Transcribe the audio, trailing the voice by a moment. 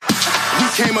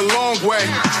came a long way.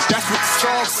 That's what the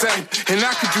song say. And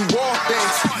I can do all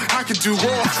things. I can do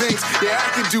all things. Yeah, I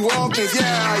can do all things.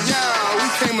 Yeah. We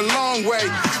came a long way.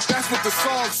 That's what the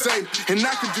song say. And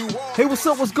I can do all. Hey, what's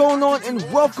up? What's going on? And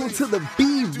welcome to the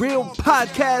Be Real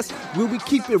podcast, where we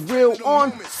keep it real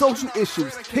on social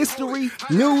issues, history,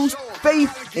 news,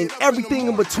 faith, and everything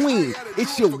in between.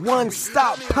 It's your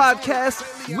one-stop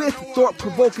podcast with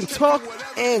thought-provoking talk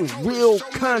and real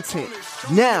content.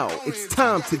 Now, it's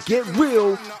time to get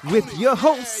real with your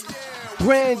host,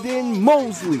 Brandon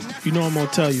Mosley. You know I'm going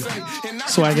to tell you.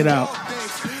 Swag it out.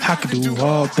 I can do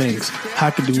all things. I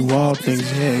can do all things.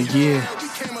 Yeah.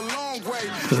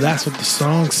 Because that's what the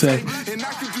song say.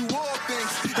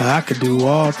 I can do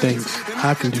all things.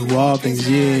 I can do all things.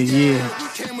 Yeah.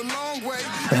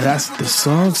 And that's what the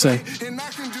song say.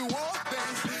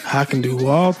 I can do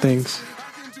all things.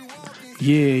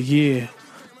 Yeah.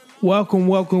 Welcome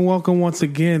once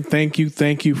again. Thank you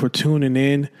for tuning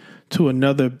in to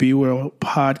another Be Real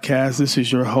podcast. This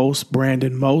is your host,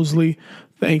 Brandon Mosley.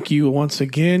 Thank you once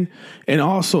again. And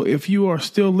also, if you are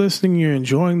still listening, you're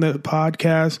enjoying the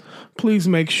podcast, please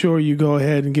make sure you go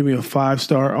ahead and give me a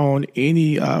 5-star on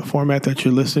any format that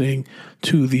you're listening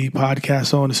to the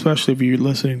podcast on, especially if you're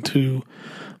listening to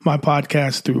my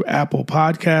podcast through Apple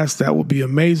Podcasts. That would be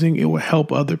amazing. It will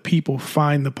help other people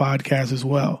find the podcast as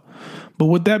well. But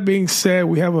with that being said,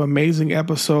 we have an amazing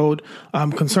episode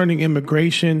concerning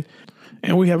immigration,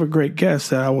 and we have a great guest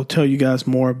that I will tell you guys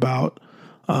more about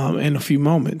in a few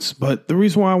moments. But the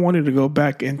reason why I wanted to go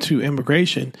back into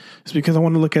immigration is because I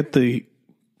want to look at the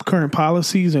current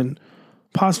policies and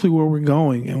possibly where we're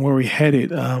going and where we're headed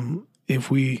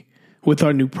with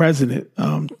our new president,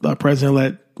 our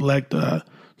president-elect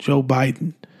Joe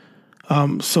Biden.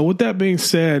 So with that being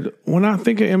said, when I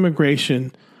think of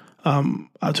immigration,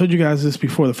 I told you guys this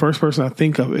before. The first person I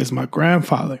think of is my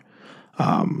grandfather.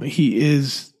 He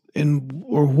is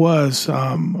was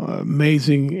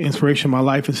amazing inspiration in my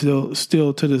life, and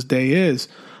still to this day is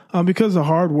because of the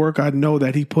hard work I know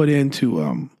that he put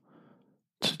into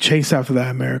to chase after that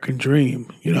American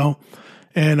dream, you know.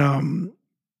 And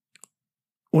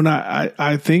when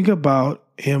I think about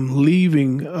him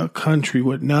leaving a country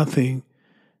with nothing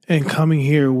and coming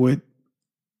here with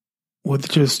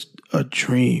just a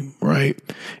dream, right?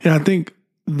 And I think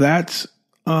that's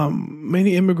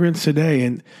many immigrants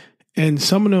today, and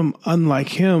some of them, unlike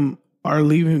him, are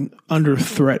leaving under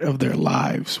threat of their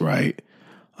lives, right?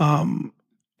 And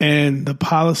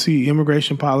the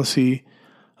immigration policy,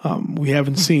 we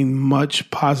haven't seen much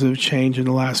positive change in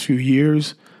the last few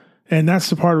years, and that's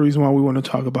the part of the reason why we want to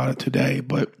talk about it today.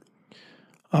 But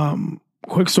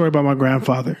quick story about my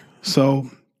grandfather. So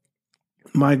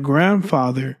my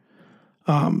grandfather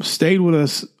stayed with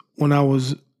us when I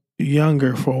was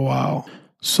younger for a while.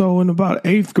 So in about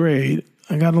 8th grade,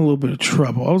 I got in a little bit of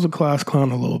trouble. I was a class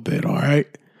clown a little bit, all right?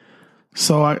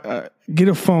 So I get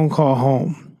a phone call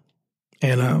home,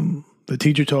 and the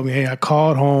teacher told me, hey, I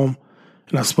called home,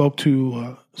 and I spoke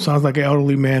to, sounds like an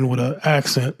elderly man with an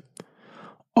accent.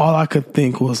 All I could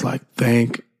think was like,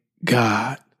 thank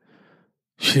God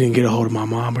she didn't get a hold of my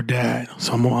mom or dad,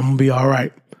 so I'm going to be all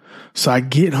right. So I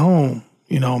get home.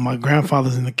 You know, my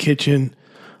grandfather's in the kitchen,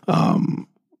 I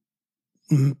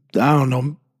don't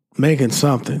know, making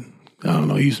something. I don't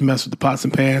know, he used to mess with the pots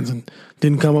and pans and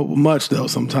didn't come up with much, though,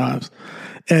 sometimes.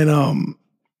 And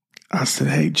I said,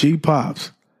 hey,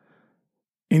 G-Pops,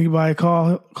 anybody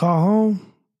call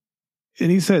home?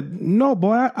 And he said, no,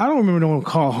 boy, I don't remember no one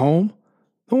call home.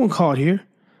 No one called here.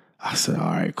 I said,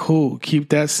 all right, cool. Keep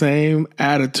that same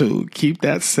attitude. Keep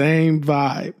that same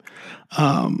vibe.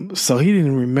 So he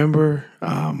didn't remember,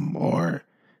 or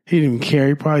he didn't even care.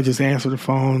 He probably just answered the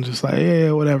phone, just like,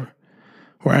 yeah, whatever.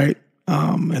 Right.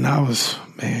 And I was,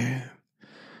 man,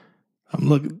 I'm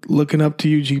looking up to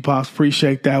you, G-Pops.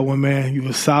 Appreciate that one, man. You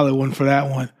were a solid one for that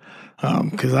one.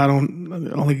 Cause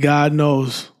only God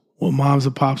knows what moms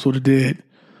and pops would have did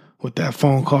with that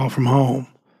phone call from home,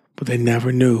 but they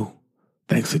never knew.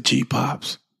 Thanks to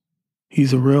G-Pops. He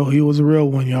was a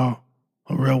real one, y'all.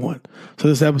 A real one. So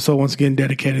this episode, once again,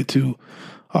 dedicated to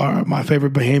my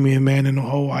favorite Bahamian man in the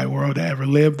whole wide world that ever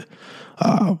lived,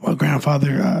 my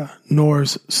grandfather,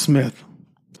 Norris Smith.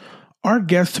 Our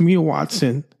guest, Tamia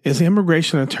Watson, is an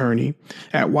immigration attorney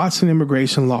at Watson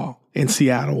Immigration Law in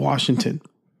Seattle, Washington,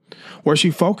 where she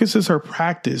focuses her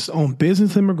practice on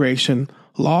business immigration,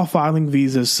 law filing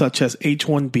visas such as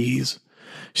H-1Bs.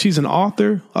 She's an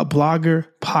author, a blogger,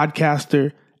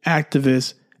 podcaster,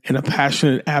 activist, and a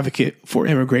passionate advocate for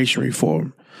immigration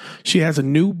reform. She has a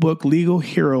new book, Legal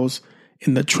Heroes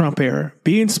in the Trump Era.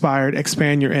 Be inspired,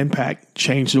 expand your impact,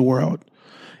 change the world.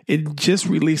 It just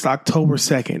released October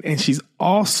 2nd, and she's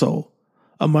also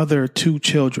a mother of 2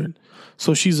 children.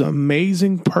 So she's an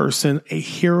amazing person, a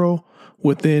hero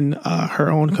within her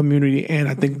own community, and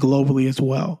I think globally as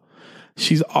well.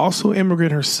 She's also an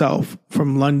immigrant herself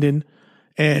from London,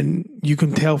 and you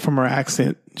can tell from her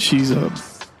accent, she's a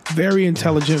very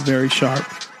intelligent, very sharp.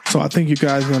 So I think you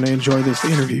guys are going to enjoy this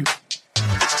interview.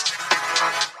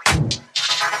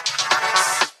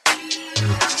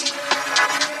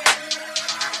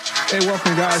 Hey,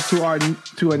 welcome guys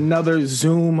to another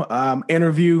Zoom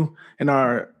interview in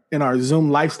our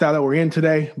Zoom lifestyle that we're in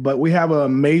today. But we have an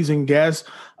amazing guest,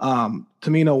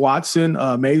 Tamina Watson,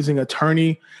 amazing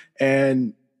attorney,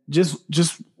 and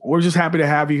we're just happy to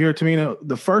have you here, Tamina.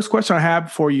 The first question I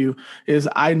have for you is,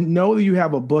 I know that you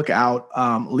have a book out,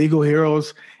 Legal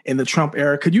Heroes in the Trump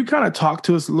Era. Could you kind of talk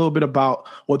to us a little bit about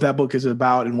what that book is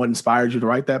about and what inspired you to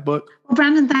write that book? Well,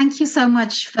 Brandon, thank you so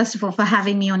much, first of all, for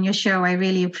having me on your show. I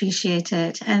really appreciate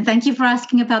it. And thank you for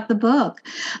asking about the book.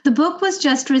 The book was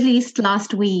just released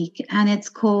last week, and it's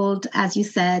called, as you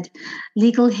said,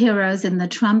 Legal Heroes in the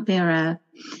Trump Era.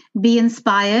 Be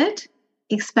inspired,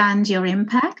 expand your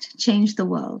impact, change the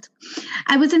world.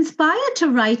 I was inspired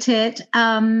to write it.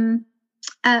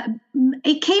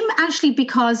 It came actually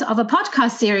because of a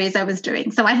podcast series I was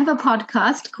doing. So I have a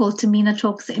podcast called Tamina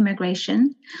Talks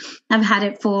Immigration. I've had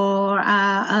it for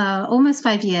almost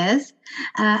 5 years.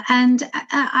 And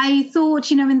I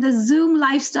thought, in the Zoom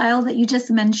lifestyle that you just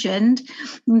mentioned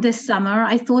this summer,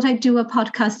 I thought I'd do a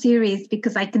podcast series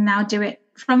because I can now do it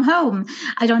from home.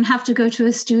 I don't have to go to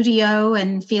a studio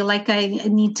and feel like I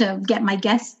need to get my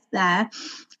guests there.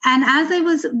 And as I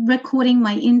was recording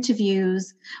my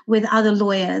interviews with other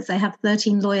lawyers, I have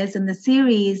 13 lawyers in the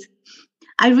series,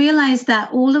 I realized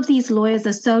that all of these lawyers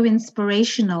are so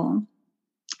inspirational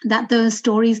that those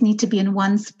stories need to be in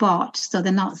one spot so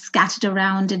they're not scattered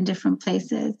around in different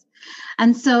places.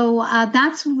 And so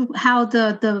that's how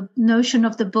the notion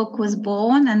of the book was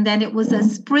born. And then it was a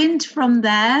sprint from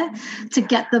there to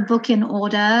get the book in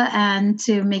order and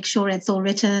to make sure it's all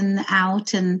written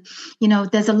out. And,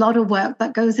 there's a lot of work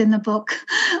that goes in the book,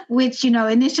 which,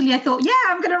 initially I thought, yeah,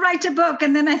 I'm going to write a book.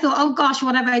 And then I thought, oh, gosh,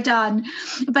 what have I done?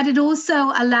 But it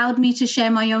also allowed me to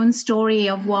share my own story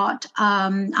of what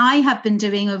I have been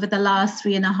doing over the last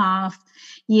 3.5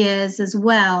 years as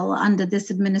well under this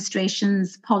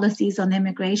administration's policies on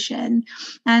immigration.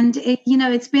 And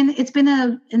it's been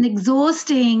an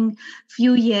exhausting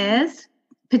few years,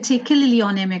 particularly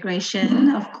on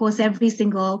immigration. Of course, every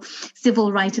single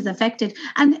civil right is affected.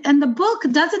 And the book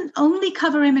doesn't only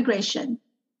cover immigration.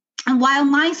 And while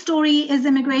my story is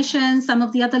immigration, some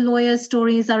of the other lawyers'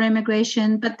 stories are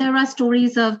immigration, but there are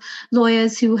stories of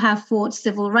lawyers who have fought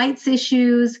civil rights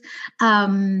issues,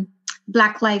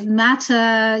 Black Lives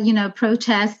Matter,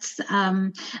 protests,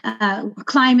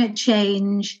 climate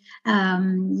change, all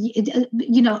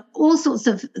sorts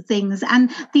of things.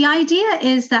 And the idea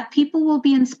is that people will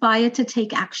be inspired to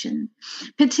take action,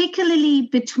 particularly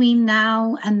between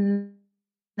now and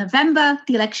November.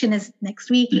 The election is next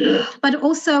week, but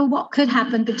also what could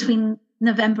happen between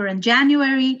November and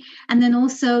January, and then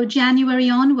also January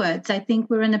onwards. I think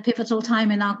we're in a pivotal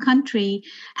time in our country,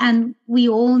 and we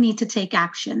all need to take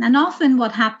action. And often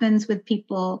what happens with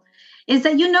people is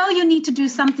that you need to do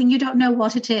something, you don't know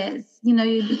what it is.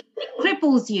 It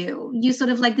cripples you. You sort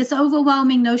of like this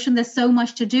overwhelming notion, there's so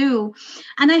much to do.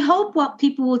 And I hope what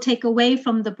people will take away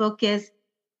from the book is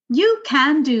you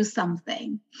can do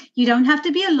something. You don't have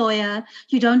to be a lawyer.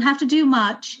 You don't have to do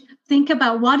much. Think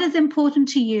about what is important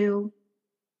to you.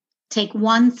 Take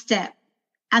one step,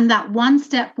 and that one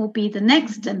step will be the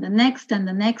next and the next and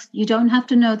the next. You don't have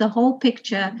to know the whole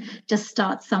picture, just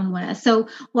start somewhere. So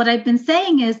what I've been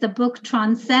saying is the book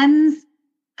transcends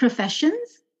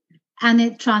professions and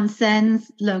it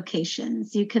transcends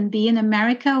locations. You can be in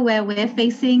America where we're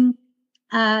facing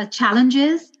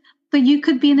challenges, but you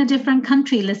could be in a different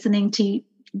country listening to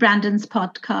Brandon's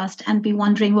podcast and be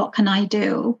wondering, what can I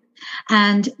do?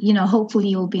 And, hopefully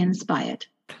you'll be inspired.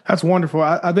 That's wonderful.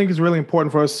 I think it's really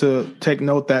important for us to take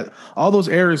note that all those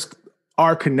areas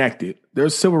are connected.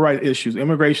 There's civil rights issues.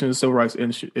 Immigration is a civil rights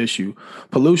issue.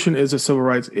 Pollution is a civil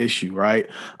rights issue, right?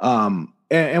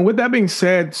 And with that being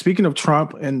said, speaking of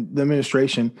Trump and the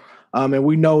administration, and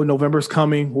we know November's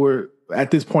coming. We're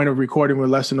at this point of recording, we're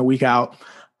less than a week out.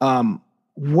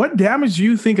 What damage do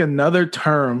you think another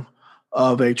term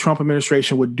of a Trump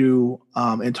administration would do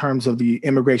in terms of the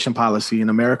immigration policy in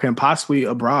America and possibly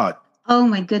abroad? Oh,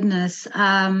 my goodness.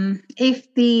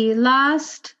 If the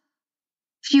last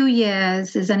few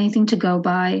years is anything to go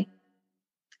by,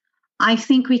 I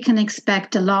think we can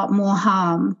expect a lot more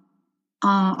harm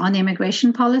on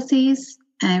immigration policies.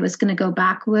 It was going to go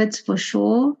backwards for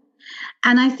sure.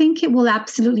 And I think it will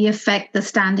absolutely affect the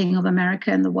standing of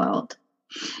America in the world.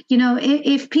 You know,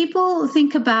 if people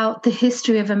think about the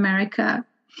history of America,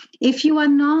 if you are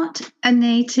not a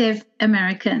Native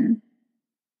American,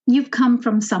 you've come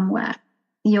from somewhere.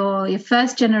 You're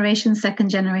first generation, second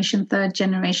generation, third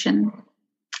generation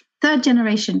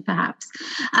perhaps.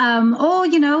 Or,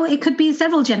 you know, it could be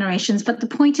several generations, but the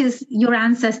point is your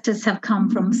ancestors have come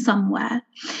from somewhere.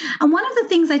 And one of the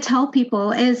things I tell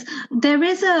people is there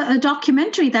is a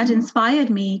documentary that inspired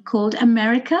me called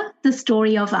America, The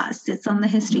Story of Us. It's on the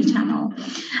History Channel.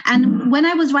 And when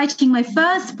I was writing my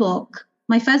first book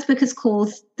is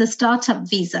called The Startup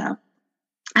Visa.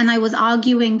 And I was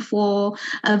arguing for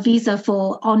a visa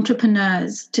for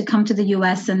entrepreneurs to come to the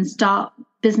US and start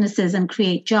businesses and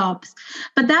create jobs.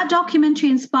 But that documentary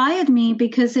inspired me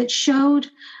because it showed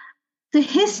the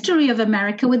history of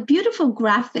America with beautiful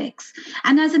graphics.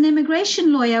 And as an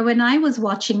immigration lawyer, when I was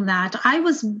watching that, I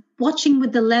was watching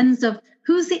with the lens of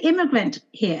who's the immigrant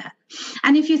here?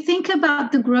 And if you think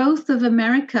about the growth of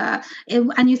America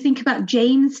and you think about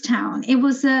Jamestown, it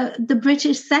was the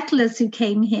British settlers who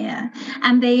came here,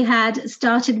 and they had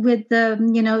started with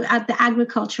at the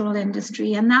agricultural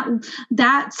industry, and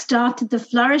that started the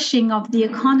flourishing of the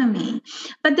economy.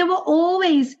 But there were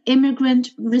always immigrant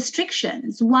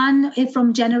restrictions. One,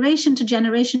 from generation to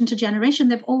generation to generation,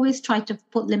 they've always tried to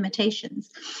put limitations.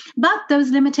 But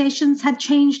those limitations had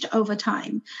changed over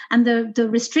time. And the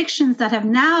restrictions that have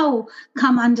now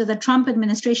come under the Trump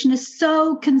administration is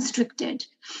so constricted.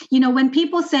 You know, when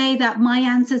people say that my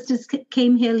ancestors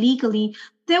came here legally,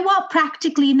 there were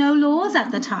practically no laws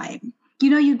at the time. You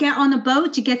know, you get on a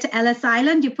boat, you get to Ellis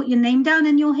Island, you put your name down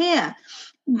and you're here.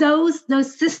 Those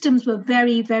systems were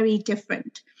very, very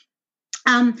different.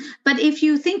 But if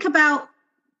you think about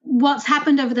what's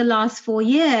happened over the last 4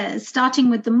 years,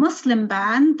 starting with the Muslim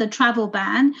ban, the travel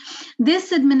ban,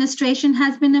 this administration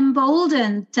has been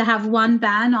emboldened to have one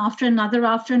ban after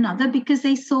another, because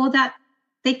they saw that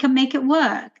they can make it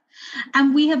work.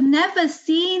 And we have never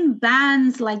seen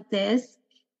bans like this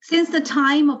since the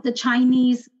time of the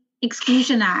Chinese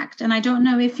Exclusion Act. And I don't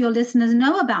know if your listeners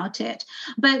know about it,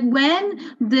 but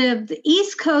when the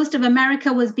East Coast of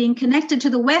America was being connected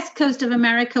to the West Coast of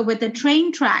America with the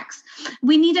train tracks,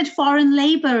 we needed foreign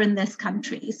labor in this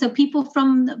country. So people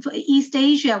from East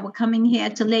Asia were coming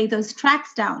here to lay those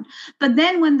tracks down. But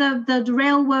then when the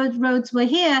railroad roads were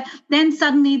here, then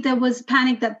suddenly there was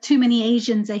panic that too many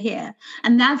Asians are here.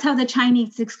 And that's how the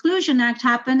Chinese Exclusion Act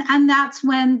happened. And that's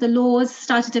when the laws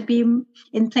started to be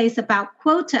in place about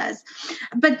quotas.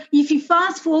 But if you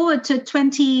fast forward to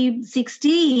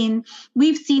 2016,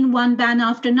 we've seen one ban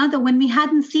after another when we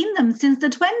hadn't seen them since the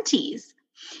 20s.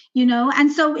 You know,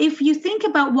 and so if you think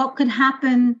about what could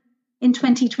happen in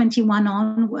 2021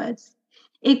 onwards,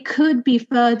 it could be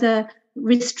further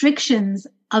restrictions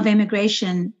of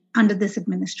immigration under this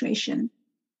administration.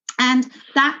 And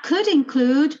that could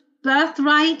include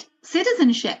birthright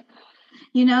citizenship.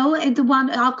 You know,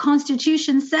 our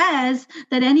Constitution says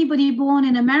that anybody born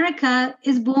in America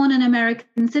is born an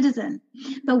American citizen.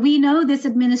 But we know this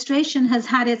administration has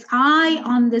had its eye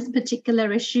on this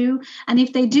particular issue. And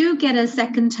if they do get a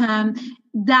second term,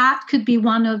 that could be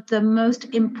one of the most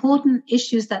important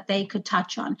issues that they could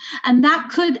touch on. And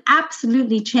that could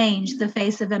absolutely change the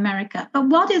face of America. But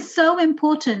what is so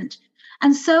important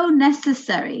and so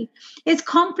necessary is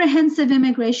comprehensive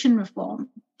immigration reform.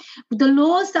 The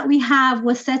laws that we have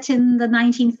were set in the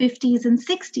 1950s and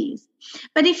 60s.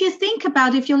 But if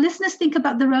your listeners think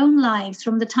about their own lives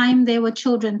from the time they were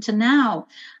children to now,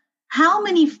 how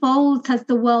many folds has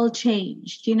the world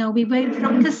changed? You know, we went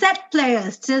from cassette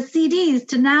players to CDs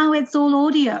to now it's all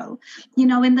audio, you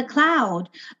know, in the cloud.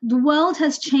 The world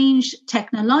has changed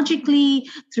technologically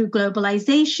through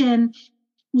globalization,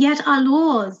 yet our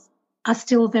laws are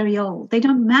still very old. They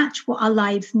don't match what our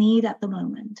lives need at the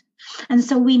moment. And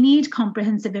so we need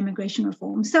comprehensive immigration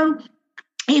reform. So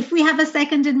if we have a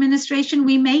second administration,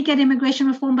 we may get immigration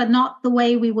reform, but not the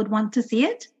way we would want to see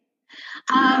it.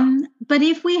 But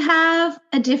if we have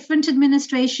a different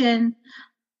administration,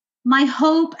 my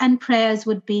hope and prayers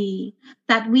would be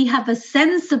that we have a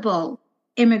sensible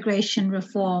immigration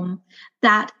reform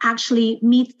that actually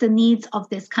meets the needs of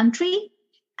this country.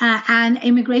 And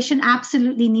immigration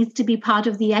absolutely needs to be part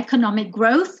of the economic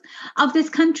growth of this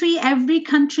country. Every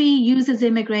country uses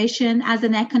immigration as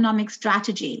an economic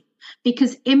strategy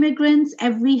because immigrants,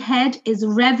 every head is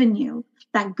revenue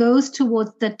that goes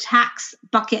towards the tax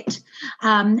bucket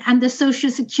and the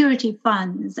social security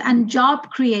funds and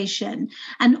job creation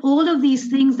and all of these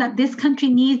things that this country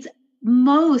needs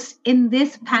most in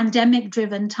this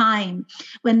pandemic-driven time,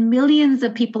 when millions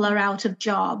of people are out of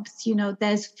jobs.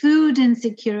 There's food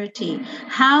insecurity,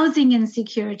 housing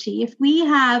insecurity. If we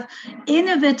have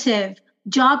innovative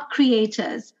job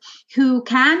creators who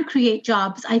can create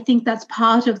jobs, I think that's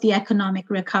part of the economic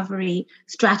recovery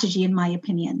strategy, in my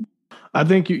opinion. I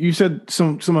think you said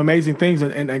some amazing things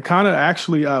and kind of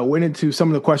actually went into some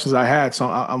of the questions I had. So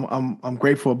I'm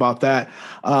grateful about that.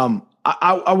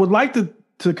 I would like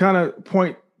to kind of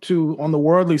point to, on the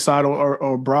worldly side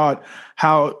or abroad,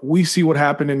 how we see what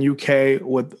happened in UK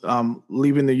with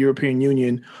leaving the European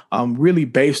Union, really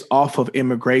based off of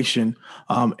immigration.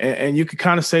 And you could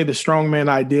kind of say the strongman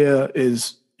idea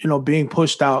is, being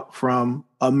pushed out from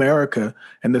America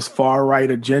and this far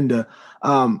right agenda.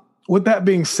 With that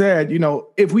being said,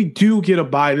 if we do get a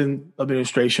Biden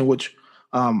administration, which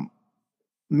I'm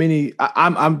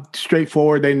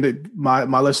straightforward.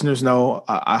 My listeners know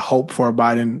I hope for a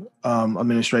Biden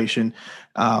administration.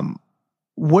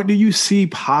 What do you see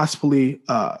possibly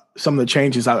some of the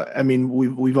changes? I mean,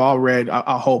 we've all read.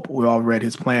 I hope we all read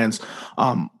his plans.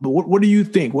 But what do you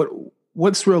think?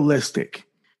 What's realistic?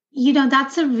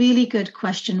 That's a really good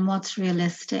question. What's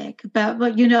realistic? But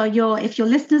if your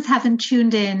listeners haven't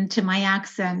tuned in to my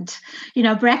accent,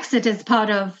 Brexit is part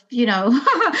of,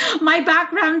 my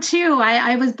background too.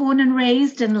 I was born and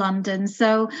raised in London.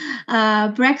 So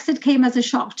Brexit came as a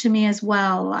shock to me as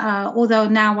well. Although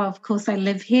now, of course, I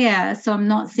live here, so I'm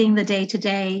not seeing the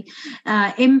day-to-day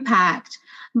impact.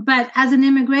 But as an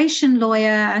immigration lawyer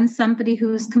and somebody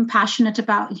who's compassionate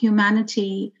about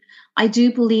humanity, I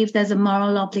do believe there's a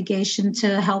moral obligation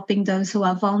to helping those who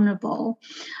are vulnerable.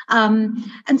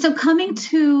 And so coming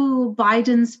to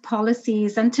Biden's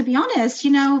policies, and to be honest,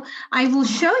 I will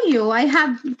show you, I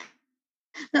have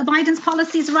the Biden's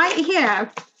policies right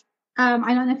here.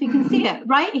 I don't know if you can see it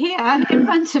right here in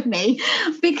front of me,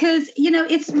 because,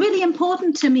 it's really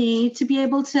important to me to be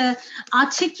able to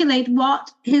articulate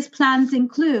what his plans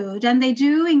include. And they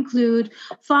do include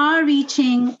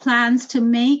far-reaching plans to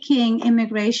making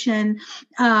immigration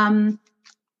a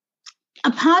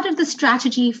part of the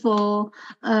strategy for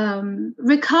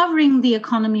recovering the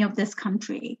economy of this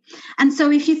country. And so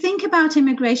if you think about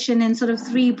immigration in sort of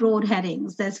three broad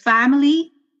headings, there's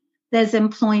family, there's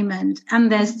employment, and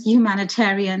there's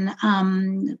humanitarian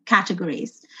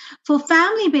categories. For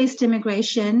family-based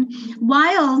immigration,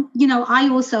 while, I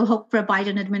also hope for a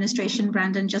Biden administration,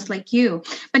 Brandon, just like you.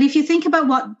 But if you think about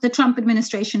what the Trump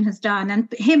administration has done,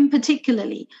 and him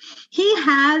particularly,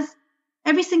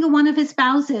 every single one of his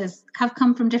spouses have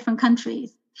come from different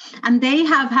countries. And they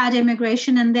have had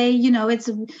immigration, and they, it's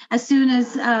as soon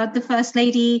as the first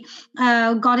lady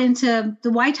got into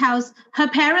the White House, her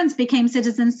parents became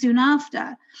citizens soon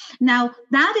after. Now,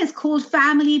 that is called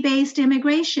family-based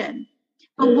immigration.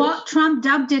 But what Trump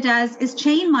dubbed it as is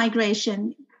chain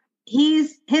migration.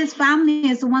 His family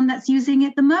is the one that's using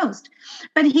it the most.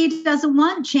 But he doesn't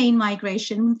want chain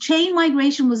migration. Chain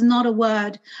migration was not a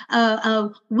word, a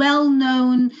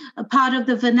well-known part of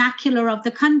the vernacular of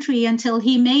the country until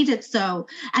he made it so.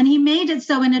 And he made it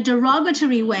so in a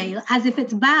derogatory way, as if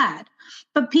it's bad.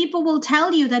 But people will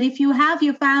tell you that if you have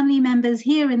your family members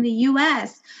here in the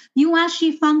US, you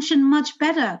actually function much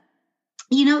better.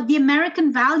 The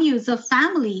American values of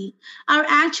family are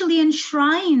actually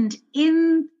enshrined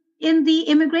in the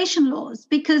immigration laws,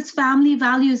 because family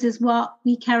values is what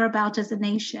we care about as a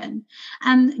nation.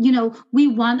 And, we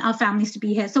want our families to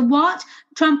be here. So what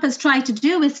Trump has tried to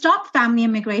do is stop family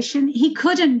immigration. He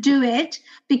couldn't do it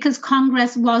because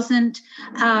Congress wasn't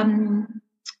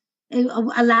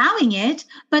allowing it.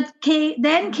 But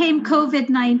then came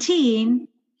COVID-19,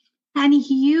 and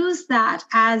he used that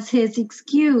as his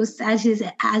excuse, as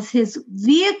his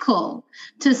vehicle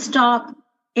to stop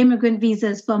immigrant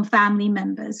visas from family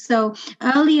members. So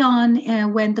early on,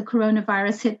 when the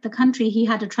coronavirus hit the country, he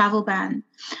had a travel ban.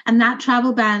 And that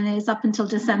travel ban is up until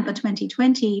December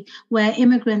 2020, where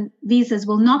immigrant visas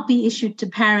will not be issued to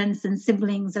parents and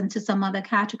siblings and to some other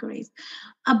categories.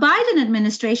 A Biden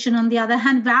administration, on the other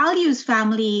hand, values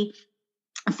family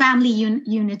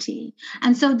unity.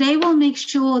 And so they will make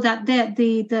sure that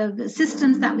the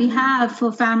systems that we have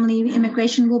for family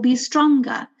immigration will be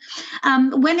stronger.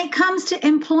 When it comes to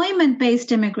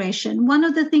employment-based immigration, one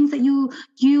of the things that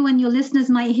you and your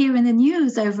listeners might hear in the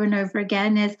news over and over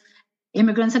again is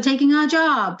immigrants are taking our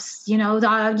jobs.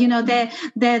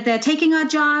 They're taking our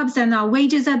jobs, and our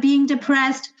wages are being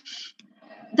depressed.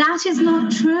 That is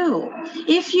not true.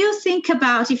 If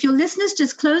your listeners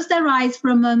just close their eyes for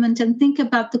a moment and think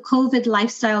about the COVID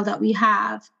lifestyle that we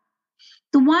have,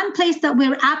 the one place that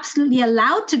we're absolutely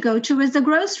allowed to go to is the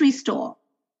grocery store.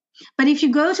 But if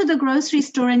you go to the grocery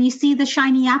store and you see the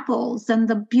shiny apples and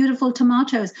the beautiful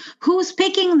tomatoes, who's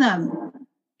picking them?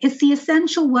 It's the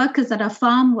essential workers that are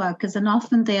farm workers, and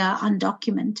often they are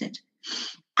undocumented.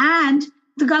 And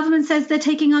the government says they're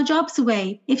taking our jobs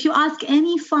away. If you ask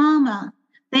any farmer,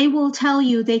 they will tell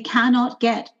you they cannot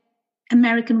get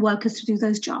American workers to do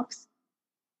those jobs.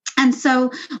 And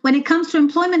so when it comes to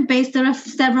employment-based, there are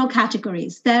several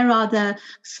categories. There are the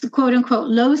quote-unquote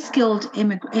low-skilled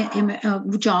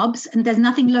jobs, and there's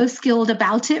nothing low-skilled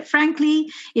about it, frankly.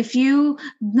 If you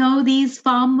know these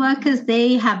farm workers,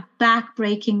 they have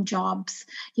back-breaking jobs,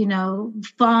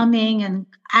 farming and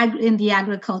in the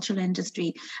agricultural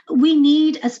industry. We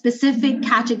need a specific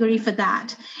category for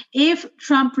that. If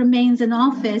Trump remains in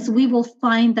office, we will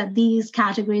find that these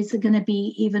categories are going to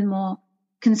be even more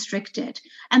constricted.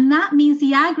 And that means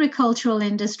the agricultural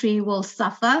industry will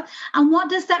suffer. And what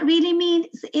does that really mean?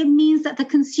 It means that the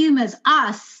consumers,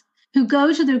 us, who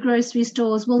go to the grocery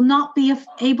stores, will not be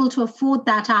able to afford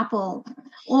that apple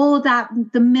or the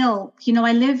milk.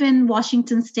 I live in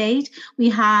Washington State. We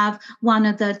have one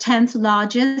of the 10th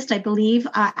largest, I believe,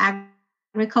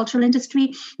 agricultural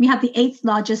industry. We have the 8th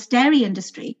largest dairy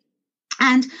industry.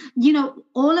 And,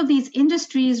 all of these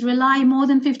industries rely more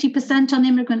than 50% on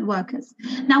immigrant workers.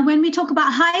 Now, when we talk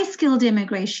about high-skilled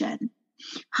immigration,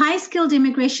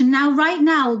 now, right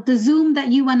now, the Zoom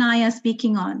that you and I are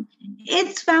speaking on,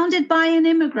 it's founded by an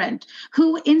immigrant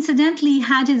who incidentally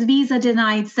had his visa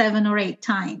denied 7 or 8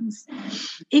 times.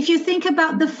 If you think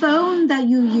about the phone that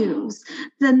you use,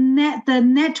 the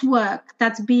network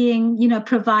that's being,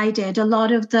 provided, a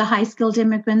lot of the high-skilled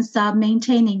immigrants are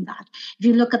maintaining that. If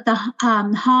you look at the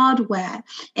hardware,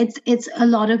 it's a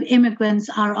lot of immigrants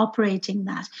are operating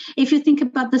that. If you think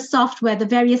about the software, the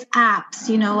various apps,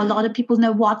 a lot of people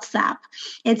know WhatsApp.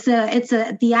 It's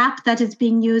the app that is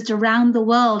being used around the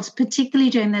world, particularly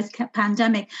during this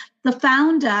pandemic. The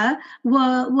founder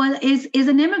is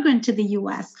an immigrant to the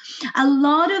U.S. A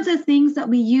lot of the things that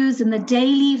we use in the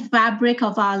daily fabric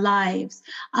of our lives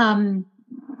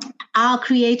are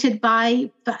created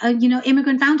by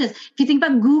immigrant founders. If you think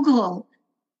about Google,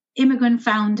 immigrant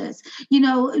founders,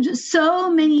 so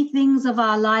many things of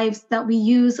our lives that we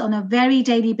use on a very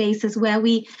daily basis where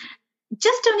we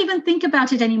just don't even think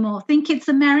about it anymore. Think it's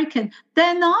American.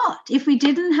 They're not. If we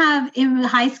didn't have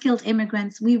high-skilled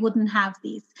immigrants, we wouldn't have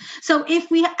these. So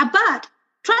but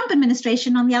Trump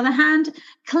administration, on the other hand,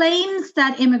 claims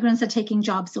that immigrants are taking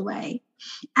jobs away.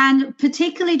 And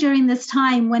particularly during this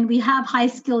time when we have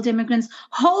high-skilled immigrants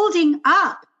holding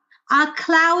up our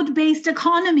cloud-based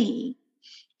economy,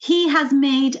 he has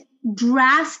made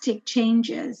drastic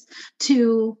changes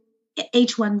to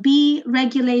H-1B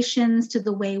regulations, to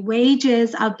the way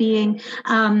wages are being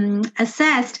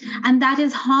assessed, and that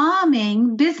is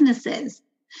harming businesses.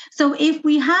 So if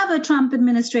we have a Trump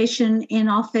administration in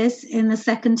office in the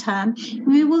second term,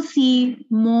 we will see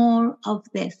more of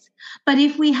this. But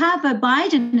if we have a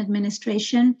Biden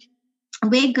administration,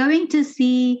 we're going to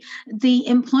see the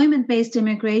employment-based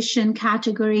immigration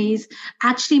categories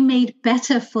actually made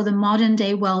better for the modern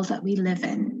day world that we live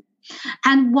in.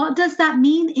 And what does that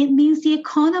mean? It means the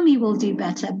economy will do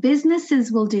better.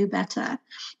 Businesses will do better.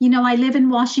 I live in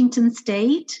Washington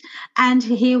State, and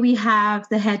here we have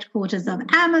the headquarters of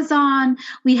Amazon.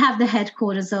 We have the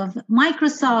headquarters of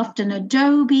Microsoft and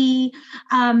Adobe.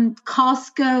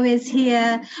 Costco is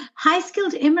here.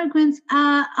 High-skilled immigrants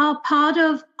are part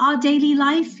of our daily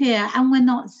life here, and we're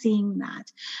not seeing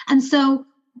that. And so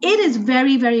it is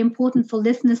very, very important for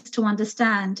listeners to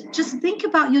understand. Just think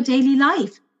about your daily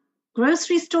life.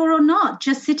 Grocery store or not,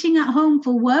 just sitting at home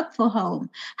for work for home.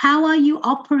 How are you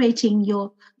operating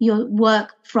your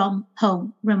work from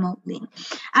home remotely?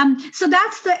 So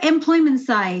that's the employment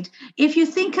side. If you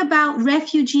think about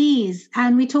refugees,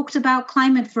 and we talked about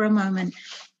climate for a moment,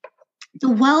 the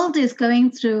world is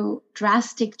going through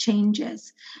drastic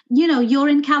changes. You're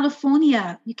in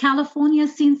California.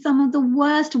 California's seen some of the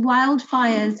worst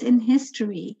wildfires in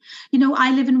history.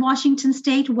 I live in Washington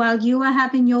State. While you are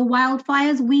having your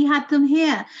wildfires, we had them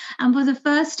here. And for the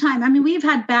first time, we've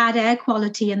had bad air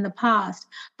quality in the past,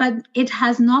 but it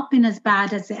has not been as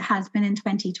bad as it has been in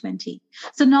 2020.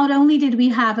 So not only did we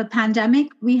have a pandemic,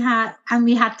 we had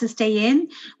to stay in.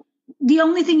 The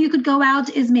only thing you could go out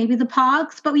is maybe the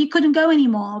parks, but we couldn't go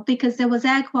anymore because there was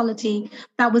air quality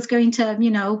that was going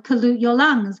to, pollute your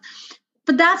lungs.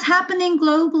 But that's happening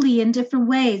globally in different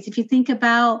ways. If you think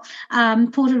about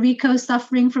Puerto Rico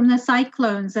suffering from the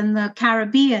cyclones and the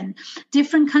Caribbean,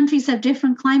 different countries have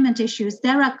different climate issues.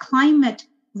 There are climate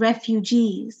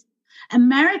refugees.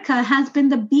 America has been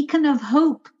the beacon of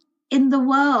hope in the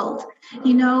world.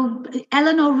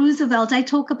 Eleanor Roosevelt, I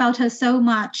talk about her so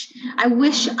much. I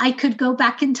wish I could go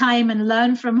back in time and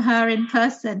learn from her in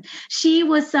person. She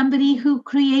was somebody who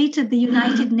created the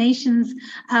United Nations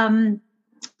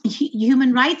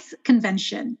Human Rights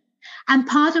Convention. And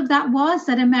part of that was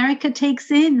that America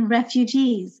takes in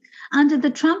refugees. Under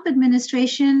the Trump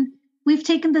administration, we've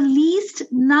taken the least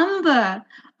number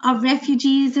of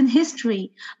refugees in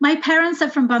history. My parents are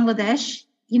from Bangladesh.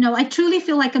 I truly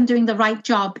feel like I'm doing the right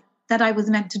job that I was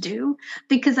meant to do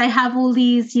because I have all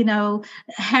these,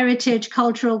 heritage,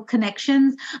 cultural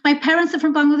connections. My parents are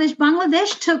from Bangladesh.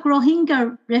 Bangladesh took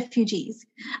Rohingya refugees.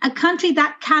 A country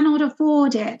that cannot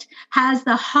afford it has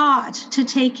the heart to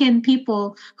take in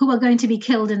people who are going to be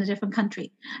killed in a different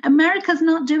country. America's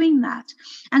not doing that.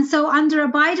 And so under a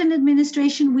Biden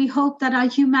administration, we hope that our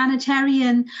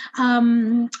humanitarian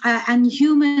and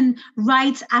human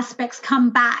rights aspects come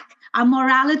back. Our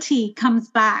morality comes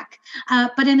back.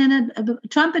 But in a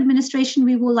Trump administration,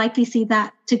 we will likely see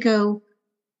that to go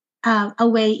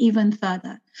away even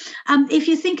further. If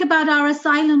you think about our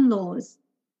asylum laws,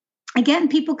 again,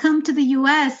 people come to the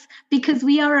U.S. because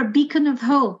we are a beacon of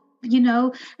hope.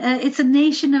 It's a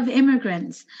nation of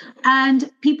immigrants. And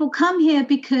people come here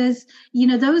because,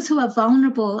 those who are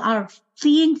vulnerable are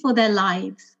fleeing for their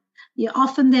lives.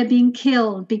 Often they're being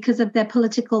killed because of their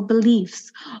political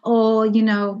beliefs or,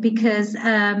 because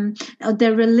of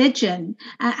their religion.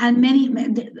 And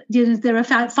there are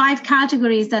 5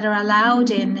 categories that are allowed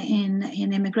in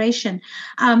immigration.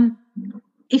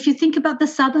 If you think about the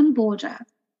southern border,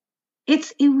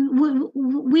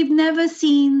 we've never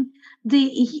seen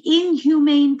the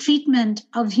inhumane treatment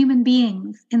of human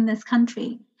beings in this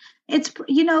country. It's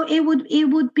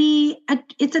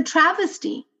a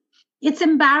travesty. It's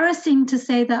embarrassing to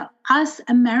say that us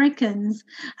Americans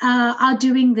are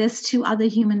doing this to other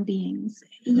human beings,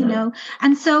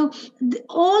 And so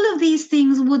all of these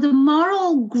things, the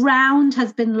moral ground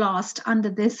has been lost under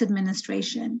this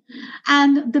administration.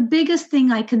 And the biggest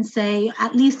thing I can say,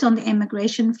 at least on the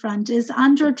immigration front, is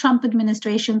under a Trump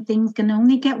administration, things can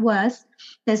only get worse.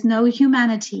 There's no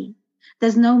humanity.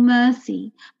 There's no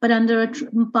mercy. But under a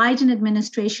Biden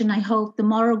administration, I hope the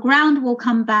moral ground will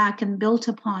come back and built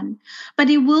upon.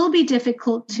 But it will be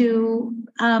difficult to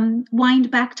wind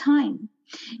back time.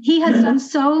 He has done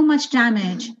so much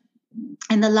damage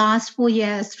in the last 4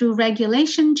 years through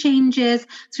regulation changes,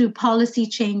 through policy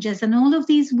changes, and all of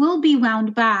these will be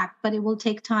wound back, but it will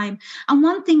take time. And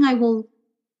one thing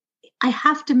I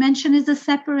have to mention is the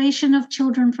separation of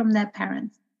children from their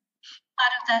parents.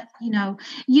 Part of that,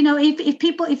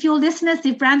 if your listeners,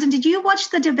 Brandon, did you watch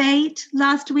the debate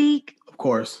last week? Of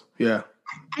course, yeah.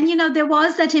 And there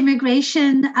was that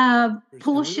immigration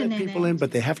portion in people it.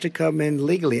 But they have to come in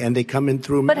legally, and they come in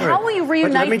through But merit. how will you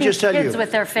reunite these kids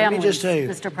with their families, Let me just tell you,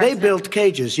 Mr. President? they built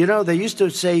cages. They used to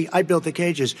say, I built the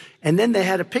cages. And then they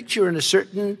had a picture in a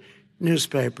certain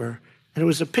newspaper. And it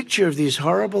was a picture of these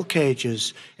horrible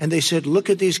cages. And they said, look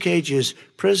at these cages.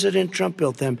 President Trump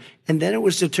built them. And then it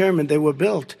was determined they were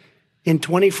built in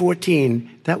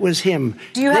 2014. That was him.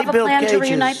 Do you have a plan to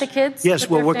reunite the kids? Yes,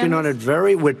 we're working on it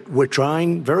we're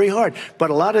trying very hard. But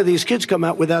a lot of these kids come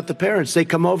out without the parents. They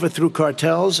come over through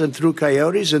cartels and through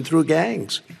coyotes and through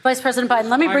gangs. Vice President Biden,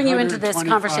 let me bring you into this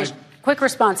conversation. Quick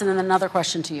response and then another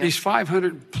question to you. These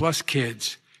 500 plus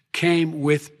kids came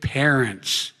with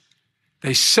parents.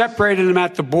 They separated them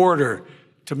at the border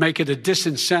to make it a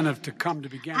disincentive to come to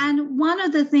begin. And one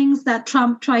of the things that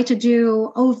Trump tried to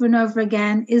do over and over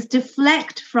again is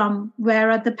deflect from where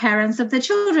are the parents of the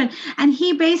children. And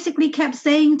he basically kept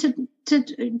saying to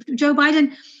Joe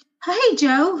Biden, hey,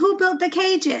 Joe, who built the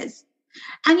cages?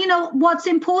 And what's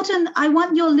important, I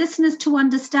want your listeners to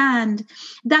understand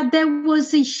that there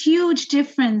was a huge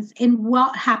difference in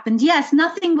what happened. Yes,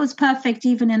 nothing was perfect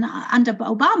even under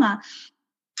Obama.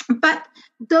 But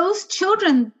those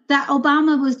children that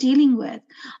Obama was dealing with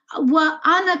were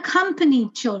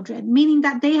unaccompanied children, meaning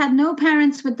that they had no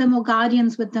parents with them or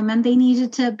guardians with them, and they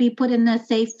needed to be put in a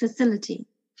safe facility.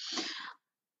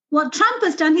 What Trump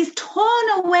has done, he's torn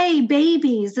away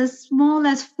babies as small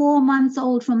as 4 months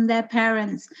old from their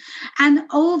parents. And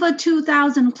over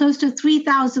 2,000, close to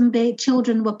 3,000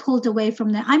 children were pulled away from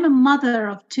there. I'm a mother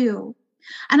of 2.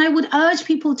 And I would urge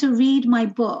people to read my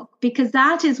book because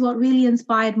that is what really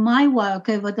inspired my work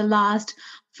over the last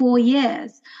 4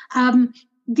 years.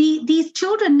 These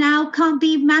children now can't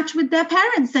be matched with their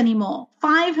parents anymore.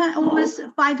 Almost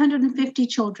 550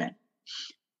 children.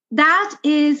 That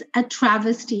is a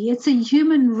travesty. It's a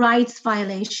human rights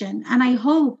violation. And I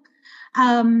hope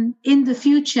in the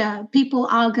future, people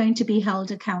are going to be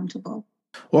held accountable.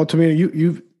 Well,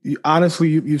 Tamina, honestly,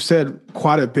 you've said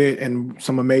quite a bit and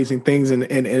some amazing things, and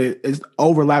it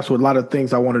overlaps with a lot of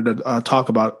things I wanted to talk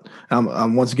about.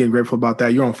 I'm once again grateful about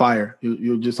that. You're on fire.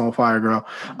 You're just on fire, girl.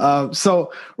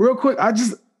 So real quick, I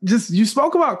just you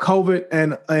spoke about COVID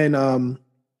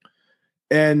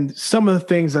and some of the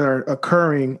things that are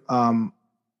occurring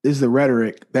is the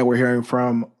rhetoric that we're hearing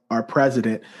from our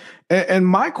president. And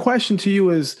my question to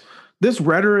you is, this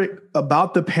rhetoric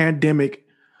about the pandemic,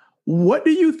 what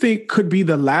do you think could be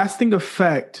the lasting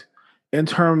effect in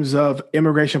terms of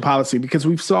immigration policy? Because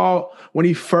we saw when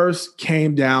he first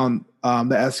came down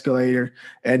the escalator,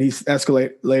 and he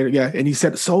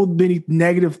said so many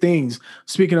negative things.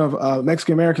 Speaking of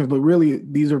Mexican Americans, but really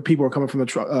these are people who are coming from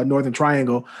the Northern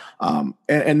Triangle,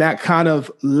 and that kind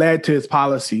of led to his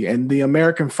policy and the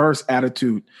American First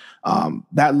attitude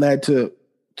that led to,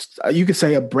 you could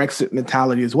say, a Brexit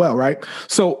mentality as well, right?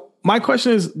 So my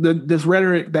question is, this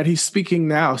rhetoric that he's spewing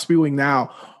now,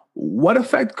 what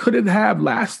effect could it have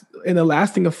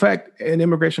lasting effect in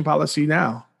immigration policy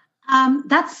now?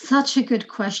 That's such a good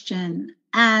question,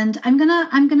 and I'm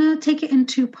gonna take it in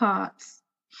two parts.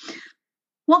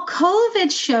 What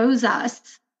COVID shows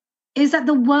us is that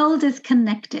the world is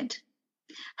connected.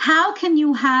 How can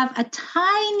you have a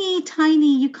tiny,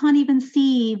 you can't even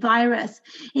see virus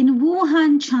in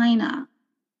Wuhan, China,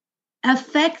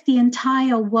 affect the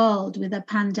entire world with a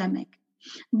pandemic?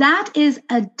 That is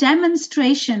a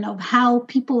demonstration of how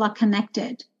people are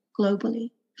connected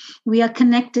globally. We are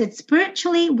connected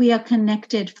spiritually, we are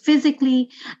connected physically,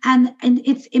 and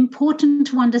it's important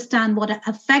to understand what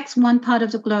affects one part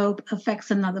of the globe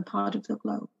affects another part of the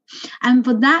globe. And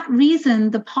for that reason,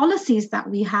 the policies that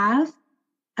we have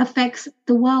affects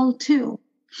the world too.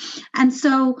 And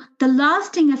so the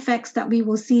lasting effects that we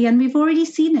will see, and we've already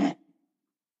seen it,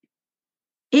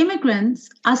 immigrants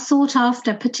are sought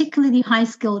after, particularly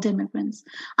high-skilled immigrants,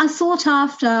 are sought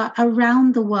after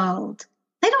around the world.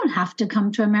 They don't have to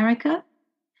come to America.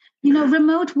 You know,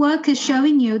 remote work is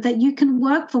showing you that you can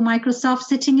work for Microsoft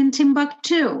sitting in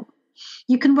Timbuktu.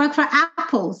 You can work for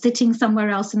Apple sitting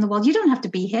somewhere else in the world. You don't have to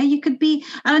be here. You could be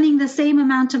earning the same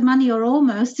amount of money or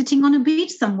almost sitting on a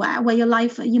beach somewhere where your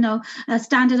life,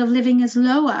 standard of living is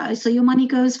lower, so your money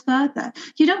goes further.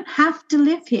 You don't have to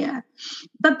live here.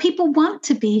 But people want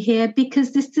to be here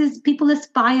because people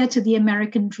aspire to the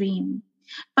American dream.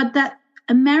 But that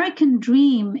American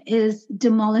dream is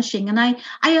demolishing. And I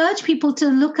urge people to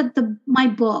look at my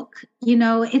book. You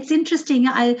know, it's interesting.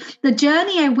 The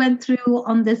journey I went through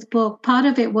on this book, part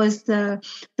of it was the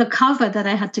cover that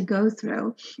I had to go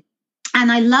through. And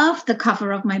I love the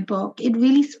cover of my book. It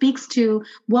really speaks to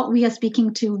what we are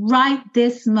speaking to right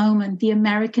this moment, the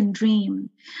American dream.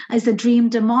 Is the dream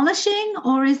demolishing,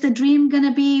 or is the dream going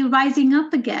to be rising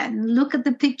up again? Look at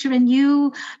the picture and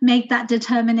you make that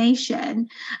determination.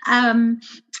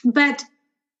 But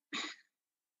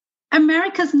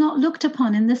America's not looked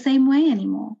upon in the same way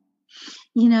anymore.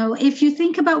 You know, if you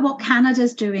think about what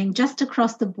Canada's doing just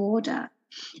across the border,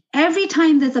 every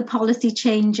time there's a policy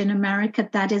change in America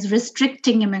that is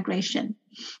restricting immigration,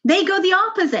 they go the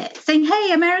opposite, saying,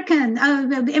 "Hey,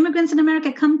 immigrants in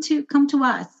America, come to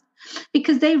us,"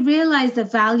 because they realize the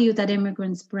value that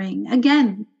immigrants bring.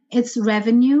 Again, it's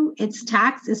revenue, it's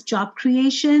tax, it's job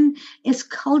creation, it's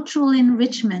cultural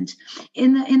enrichment.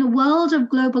 In a world of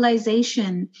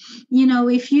globalization,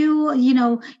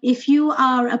 if you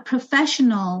are a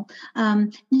professional,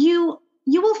 you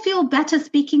will feel better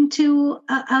speaking to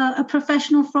a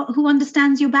professional who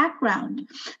understands your background.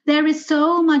 There is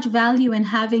so much value in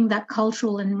having that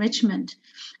cultural enrichment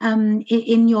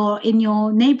in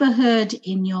your neighborhood,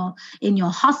 in your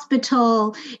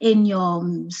hospital, in your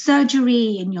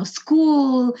surgery, in your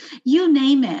school, you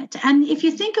name it. And if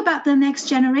you think about the next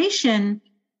generation,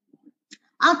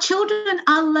 our children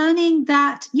are learning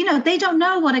that, they don't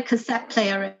know what a cassette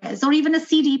player is or even a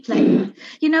CD player.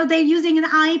 They're using an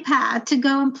iPad to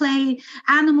go and play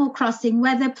Animal Crossing,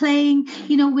 where they're playing,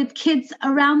 with kids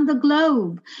around the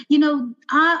globe.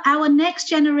 Our next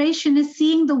generation is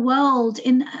seeing the world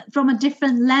from a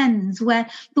different lens, where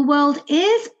the world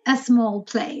is a small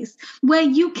place, where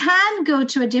you can go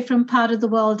to a different part of the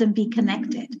world and be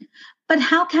connected. But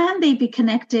how can they be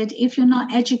connected if you're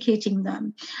not educating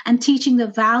them and teaching the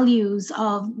values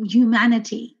of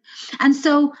humanity? And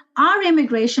so our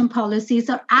immigration policies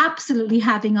are absolutely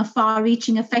having a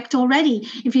far-reaching effect already.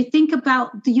 If you think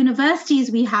about the universities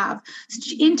we have,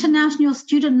 international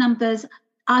student numbers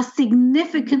are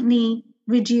significantly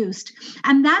reduced.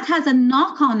 And that has a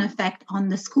knock-on effect on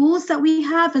the schools that we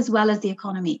have as well as the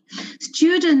economy.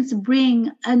 Students bring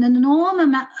an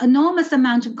enormous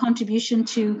amount of contribution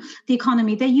to the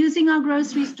economy. They're using our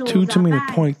grocery stores. To me, the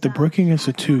point, the Brookings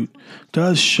Institute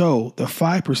does show the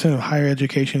 5% of higher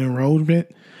education enrollment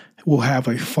will have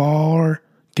a far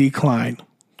decline,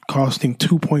 costing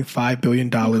 $2.5 billion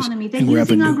They're in using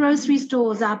revenue. Our grocery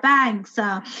stores, our banks,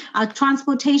 our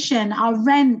transportation, our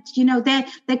rent.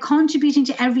 They're contributing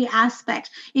to every aspect.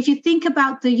 If you think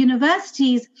about the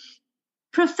universities,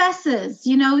 professors,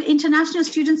 international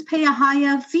students pay a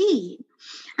higher fee.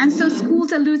 And so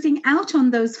schools are losing out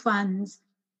on those funds.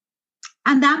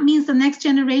 And that means the next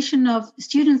generation of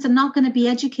students are not going to be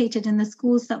educated in the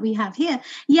schools that we have here.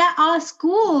 Yet our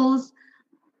schools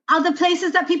are the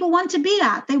places that people want to be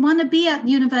at. They want to be at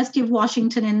University of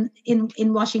Washington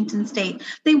in Washington State.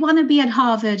 They want to be at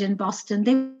Harvard in Boston.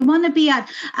 They want to be at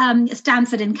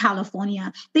Stanford in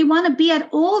California. They want to be at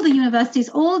all the universities,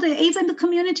 even the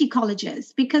community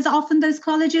colleges, because often those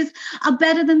colleges are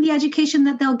better than the education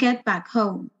that they'll get back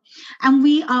home. And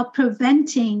we are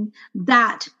preventing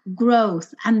that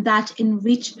growth and that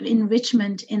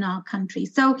enrichment in our country.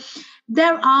 So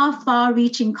there are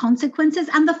far-reaching consequences.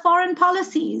 And the foreign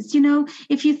policies,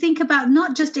 if you think about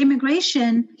not just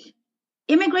immigration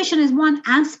is one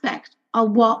aspect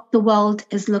of what the world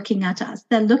is looking at us.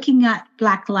 They're looking at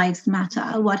Black Lives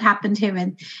Matter, what happened here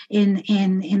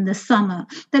in the summer.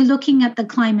 They're looking at the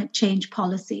climate change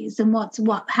policies and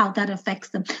how that affects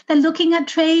them. They're looking at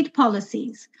trade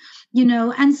policies,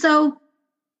 and so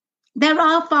there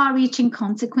are far-reaching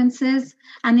consequences.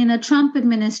 And in a Trump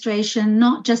administration,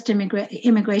 not just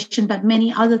immigration, but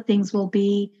many other things will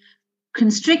be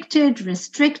constricted,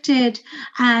 restricted,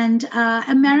 and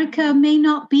America may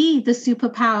not be the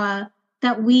superpower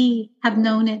that we have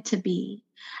known it to be.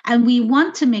 And we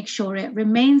want to make sure it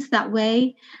remains that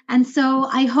way. And so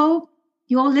I hope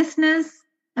your listeners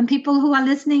and people who are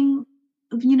listening,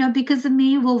 because of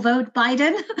me, will vote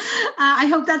Biden. I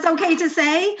hope that's okay to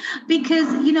say, because,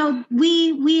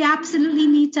 we absolutely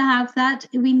need to have that.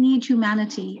 We need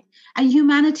humanity. And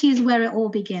humanity is where it all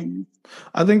begins.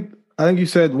 I think you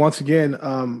said, once again,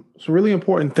 some really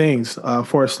important things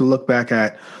for us to look back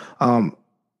at.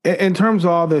 In terms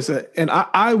of all this, and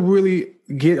I really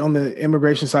get on the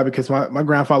immigration side because my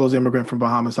grandfather was an immigrant from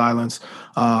Bahamas Islands,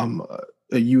 a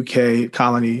UK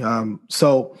colony.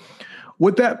 So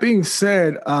with that being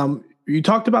said, you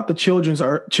talked about the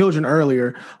children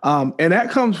earlier, and that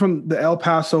comes from the El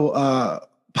Paso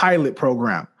pilot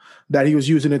program that he was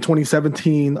using in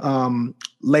 2017,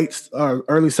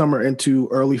 early summer into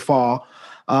early fall.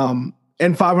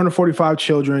 And 545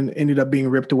 children ended up being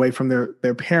ripped away from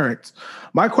their parents.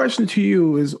 My question to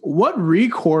you is, what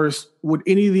recourse would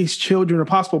any of these children or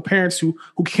possible parents who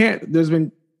can't, there's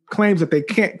been claims that they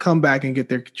can't come back and get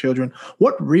their children,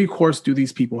 what recourse do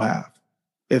these people have,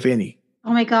 if any?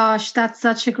 Oh my gosh, that's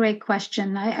such a great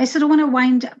question. I sort of want to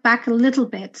wind back a little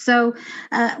bit. So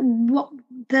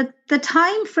the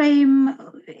time frame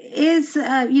is,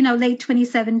 late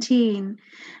 2017.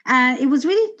 It was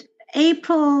really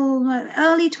April,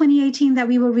 early 2018 that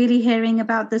we were really hearing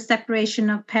about the separation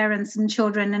of parents and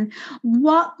children, and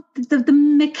what the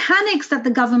mechanics that the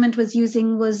government was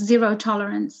using was zero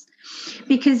tolerance.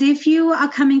 Because if you are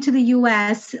coming to the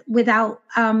US without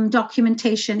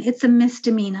documentation, it's a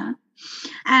misdemeanor.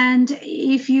 And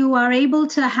if you are able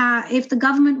to if the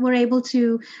government were able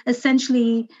to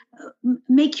essentially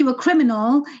make you a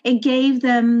criminal, it gave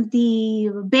them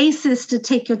the basis to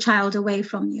take your child away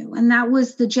from you. And that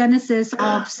was the genesis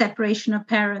of separation of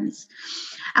parents.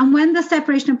 And when the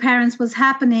separation of parents was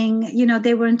happening,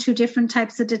 they were in two different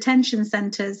types of detention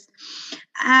centers.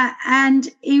 And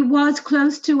it was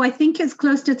close to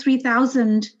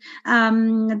 3,000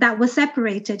 that were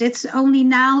separated. It's only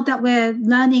now that we're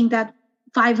learning that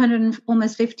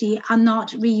 550 are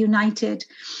not reunited.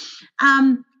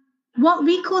 What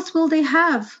recourse will they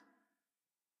have?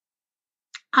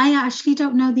 I actually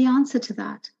don't know the answer to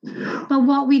that. But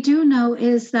what we do know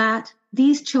is that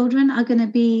these children are going to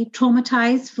be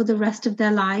traumatized for the rest of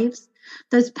their lives.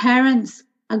 Those parents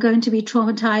are going to be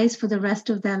traumatized for the rest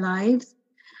of their lives.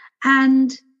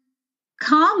 And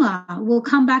karma will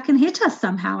come back and hit us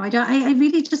somehow. I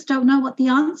really just don't know what the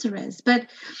answer is. But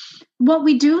what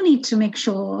we do need to make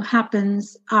sure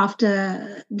happens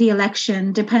after the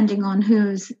election, depending on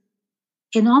who's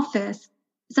in office,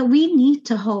 so we need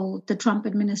to hold the Trump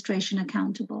administration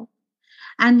accountable.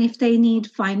 And if they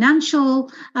need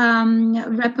financial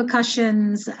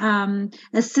repercussions,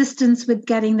 assistance with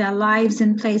getting their lives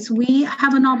in place, we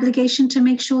have an obligation to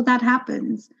make sure that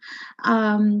happens.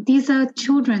 These are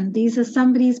children. These are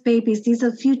somebody's babies. These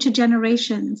are future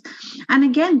generations. And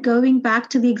again, going back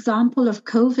to the example of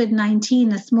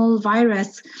COVID-19, a small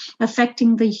virus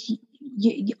affecting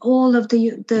all of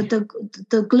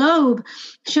the globe,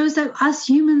 shows that us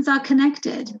humans are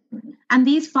connected. And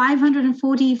these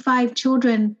 545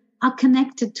 children are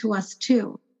connected to us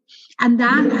too. And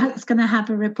that is going to have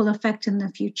a ripple effect in the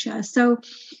future. So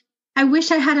I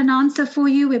wish I had an answer for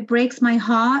you. It breaks my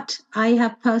heart. I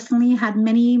have personally had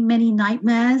many, many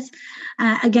nightmares.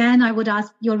 Again, I would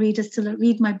ask your readers to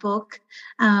read my book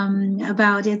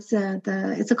about it's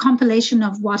a compilation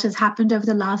of what has happened over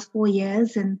the last 4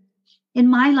 years and in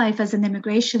my life as an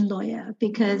immigration lawyer,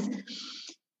 because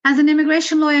as an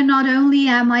immigration lawyer, not only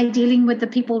am I dealing with the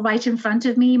people right in front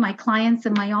of me, my clients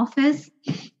in my office,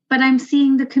 but I'm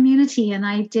seeing the community, and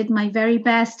I did my very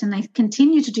best, and I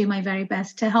continue to do my very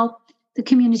best to help the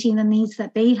community and the needs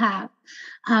that they have.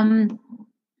 And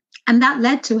that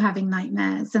led to having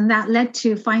nightmares, and that led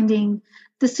to finding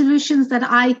the solutions that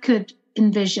I could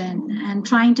envision and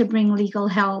trying to bring legal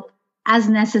help as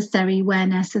necessary where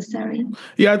necessary.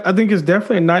 Yeah, I think it's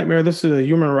definitely a nightmare. This is a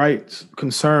human rights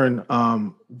concern,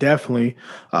 definitely,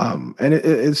 and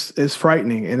it's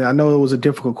frightening. And I know it was a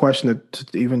difficult question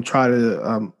to even try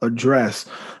to address.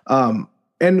 And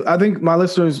I think my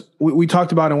listeners, we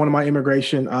talked about in one of my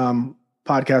immigration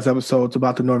podcast episodes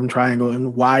about the Northern Triangle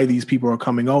and why these people are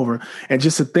coming over, and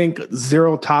just to think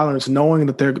zero tolerance, knowing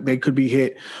that they could be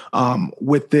hit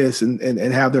with this and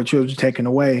have their children taken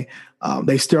away.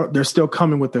 They're still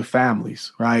coming with their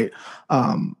families, right?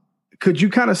 Could you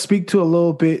kind of speak to a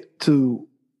little bit to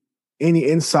any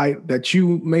insight that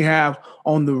you may have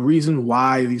on the reason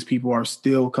why these people are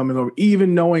still coming over,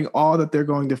 even knowing all that they're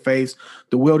going to face,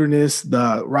 the wilderness,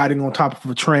 the riding on top of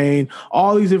a train,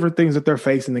 all these different things that they're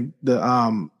facing,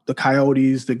 the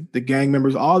coyotes, the gang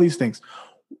members, all these things.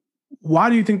 Why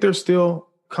do you think they're still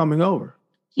coming over?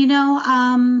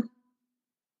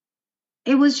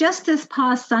 It was just this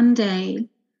past Sunday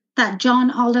that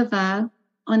John Oliver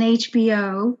on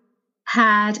HBO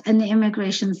had an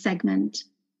immigration segment.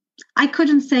 I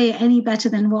couldn't say any better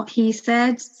than what he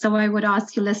said, so I would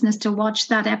ask your listeners to watch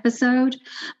that episode.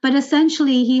 But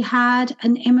essentially, he had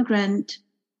an immigrant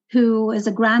who is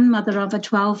a grandmother of a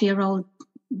 12-year-old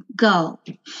girl,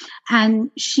 and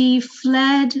she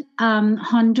fled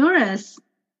Honduras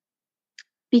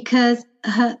because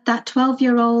that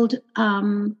 12-year-old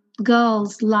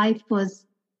girl's life was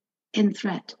in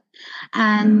threat.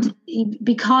 And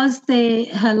because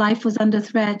her life was under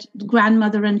threat,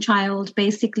 grandmother and child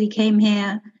basically came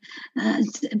here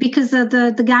because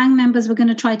the gang members were going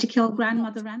to try to kill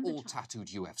grandmother and all tattooed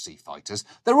UFC fighters.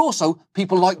 There are also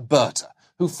people like Berta,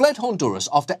 who fled Honduras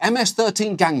after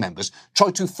MS-13 gang members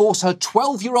tried to force her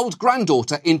 12-year-old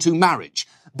granddaughter into marriage.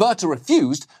 Berta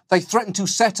refused. They threatened to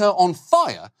set her on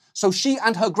fire. So she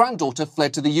and her granddaughter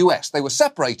fled to the US. They were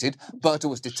separated. Berta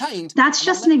was detained. That's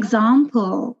just an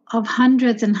example of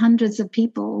hundreds and hundreds of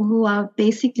people who are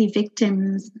basically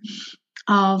victims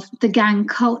of the gang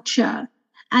culture.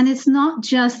 And it's not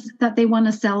just that they want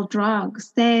to sell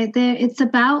drugs. It's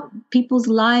about people's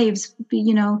lives,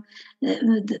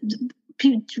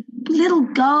 little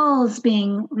girls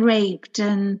being raped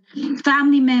and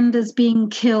family members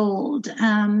being killed.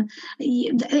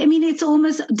 It's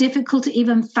almost difficult to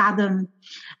even fathom.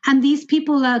 And these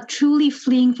people are truly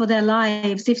fleeing for their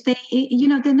lives. If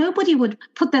nobody would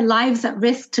put their lives at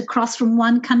risk to cross from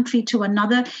one country to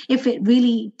another if it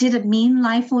really didn't mean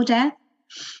life or death.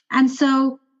 And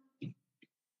so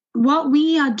what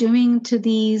we are doing to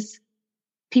these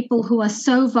people who are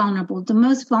so vulnerable, the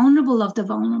most vulnerable of the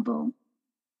vulnerable,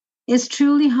 is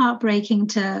truly heartbreaking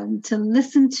to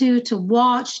listen to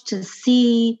watch, to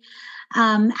see.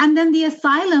 And then the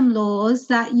asylum laws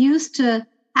that used to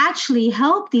actually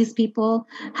help these people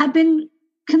have been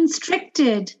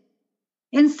constricted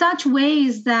in such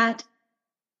ways that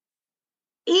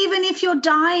even if you're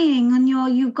dying and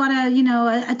you've got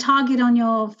a target on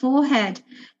your forehead,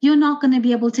 you're not going to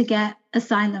be able to get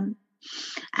asylum.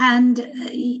 And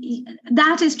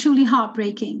that is truly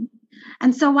heartbreaking.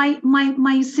 And so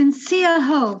my sincere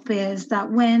hope is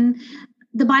that when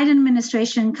the Biden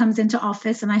administration comes into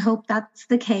office, and I hope that's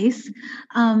the case,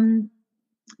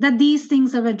 that these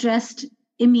things are addressed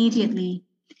immediately.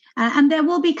 And there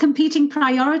will be competing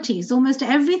priorities. Almost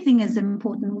everything is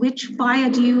important. Which fire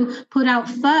do you put out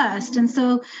first? And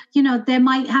so, there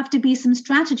might have to be some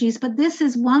strategies, but this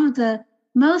is one of the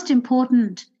most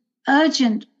important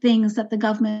urgent things that the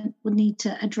government would need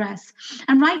to address.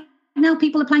 And right now,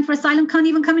 people applying for asylum can't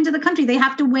even come into the country. They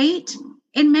have to wait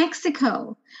in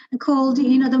Mexico, called,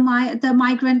 the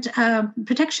Migrant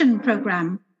Protection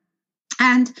Program.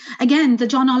 And again, the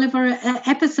John Oliver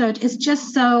episode is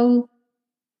just so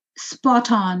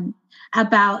spot on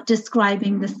about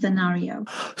describing the scenario.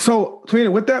 So,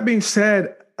 Tamina, with that being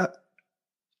said,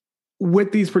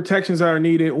 with these protections that are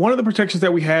needed, one of the protections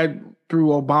that we had through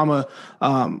Obama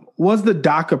was the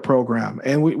DACA program.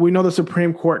 And we know the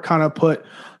Supreme Court kind of put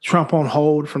Trump on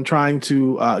hold from trying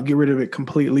to get rid of it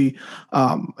completely.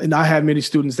 And I had many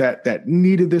students that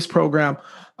needed this program.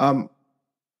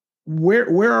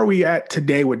 Where are we at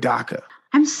today with DACA?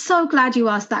 I'm so glad you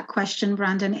asked that question,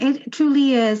 Brandon. It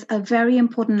truly is a very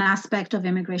important aspect of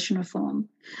immigration reform.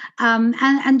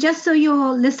 And just so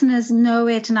your listeners know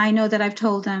it, and I know that I've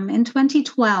told them, in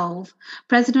 2012,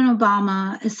 President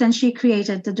Obama essentially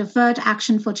created the Deferred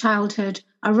Action for Childhood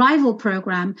Arrival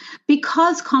Program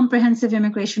because comprehensive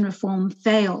immigration reform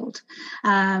failed.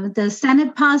 The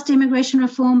Senate passed immigration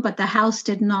reform, but the House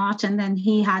did not. And then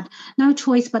he had no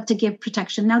choice but to give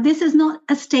protection. Now, this is not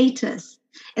a status.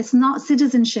 It's not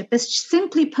citizenship. It's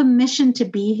simply permission to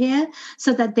be here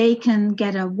so that they can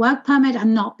get a work permit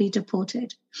and not be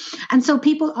deported. And so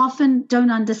people often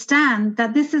don't understand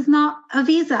that this is not a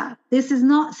visa. This is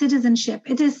not citizenship.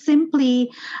 It is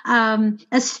simply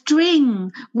a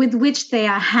string with which they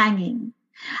are hanging.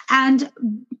 And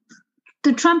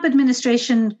the Trump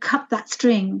administration cut that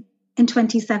string in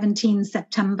 2017,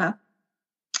 September.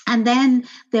 And then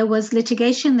there was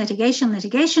litigation,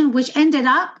 which ended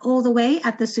up all the way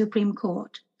at the Supreme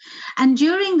Court. And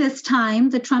during this time,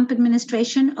 the Trump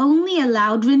administration only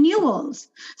allowed renewals.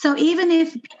 So even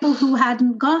if people who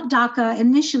hadn't got DACA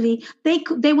initially,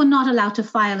 they were not allowed to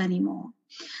file anymore.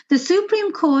 The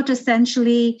Supreme Court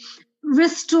essentially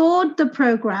restored the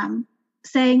program,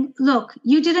 saying, look,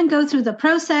 you didn't go through the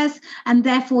process, and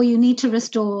therefore you need to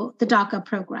restore the DACA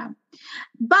program.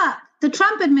 But the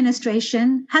Trump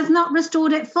administration has not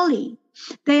restored it fully.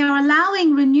 They are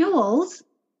allowing renewals,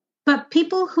 but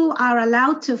people who are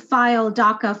allowed to file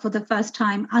DACA for the first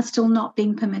time are still not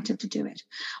being permitted to do it.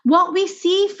 What we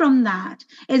see from that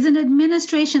is an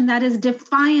administration that is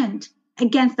defiant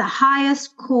against the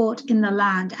highest court in the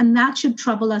land, and that should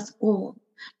trouble us all.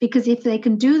 Because if they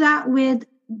can do that with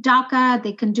DACA,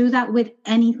 they can do that with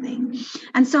anything.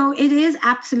 And so it is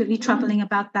absolutely troubling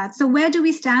about that. So where do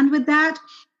we stand with that?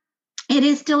 It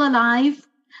is still alive.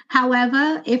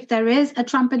 However, if there is a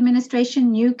Trump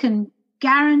administration, you can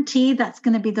guarantee that's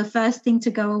going to be the first thing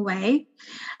to go away.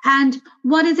 And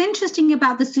what is interesting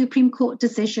about the Supreme Court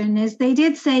decision is they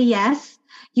did say, yes,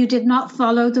 you did not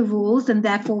follow the rules, and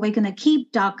therefore we're going to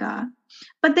keep DACA.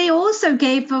 But they also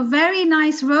gave a very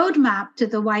nice roadmap to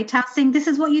the White House saying, this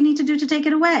is what you need to do to take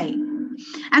it away.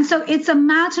 And so it's a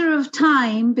matter of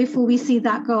time before we see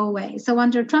that go away. So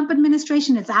under a Trump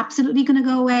administration, it's absolutely going to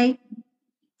go away.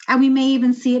 And we may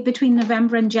even see it between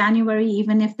November and January,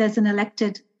 even if there's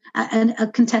a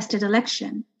contested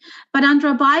election. But under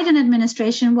a Biden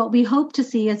administration, what we hope to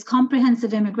see is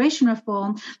comprehensive immigration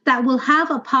reform that will have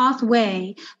a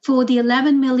pathway for the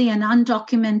 11 million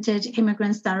undocumented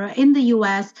immigrants that are in the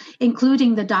U.S.,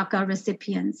 including the DACA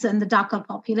recipients and the DACA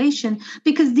population,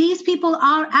 because these people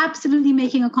are absolutely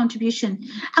making a contribution.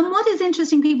 And what is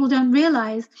interesting, people don't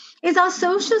realize, is our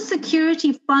Social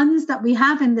Security funds that we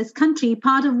have in this country,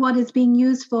 part of what is being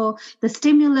used for the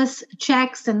stimulus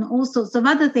checks and all sorts of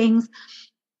other things,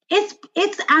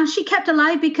 it's actually kept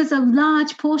alive because a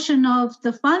large portion of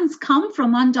the funds come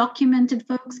from undocumented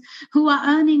folks who are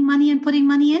earning money and putting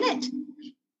money in it.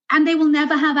 And they will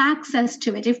never have access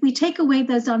to it. If we take away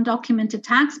those undocumented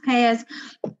taxpayers,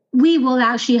 we will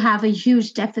actually have a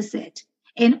huge deficit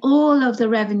in all of the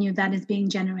revenue that is being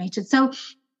generated. So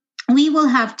we will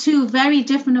have two very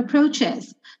different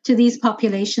approaches to these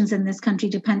populations in this country,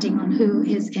 depending on who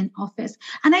is in office.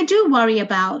 And I do worry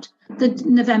about the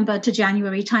November to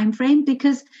January timeframe,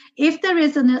 because if there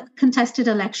is a contested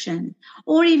election,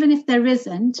 or even if there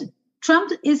isn't,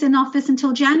 Trump is in office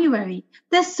until January.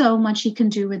 There's so much he can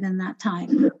do within that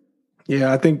time.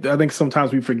 Yeah, I think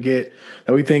sometimes we forget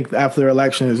that we think after the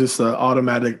election is just an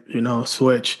automatic,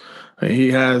 switch. He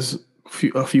has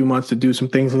a few months to do some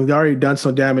things, and he's already done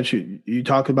some damage. You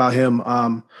talked about him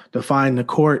defying the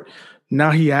court.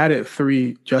 Now he added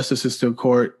 3 justices to the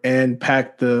court and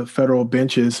packed the federal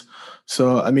benches.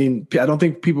 So, I mean, I don't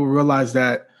think people realize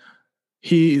that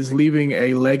he is leaving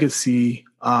a legacy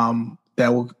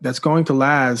that's going to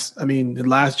last. I mean, the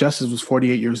last justice was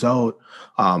 48 years old.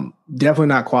 Definitely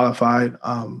not qualified.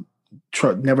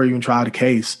 Never even tried a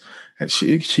case, and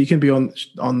she can be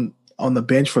on on the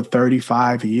bench for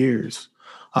 35 years.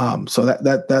 So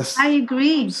that's I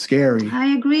agree. Scary. I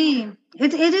agree.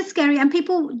 It is scary. And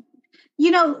people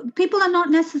are not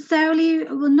necessarily,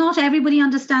 not everybody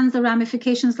understands the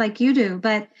ramifications like you do,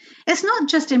 but it's not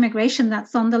just immigration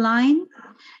that's on the line.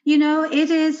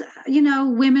 It is,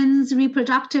 women's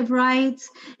reproductive rights,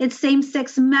 it's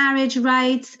same-sex marriage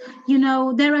rights.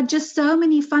 There are just so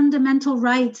many fundamental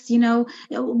rights.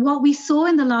 What we saw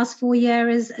in the last 4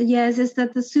 years is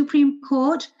that the Supreme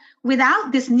Court,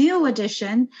 without this new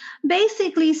addition,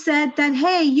 basically said that,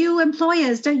 hey, you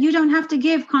employers, you don't have to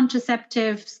give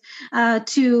contraceptives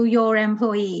to your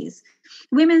employees.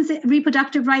 Women's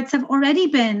reproductive rights have already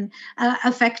been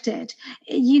affected.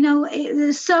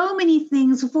 There's so many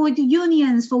things for the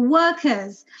unions, for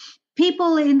workers,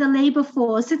 people in the labor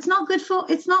force. It's not good for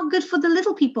the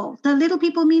little people. The little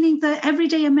people meaning the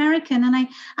everyday American. And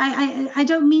I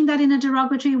don't mean that in a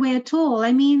derogatory way at all.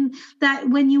 I mean that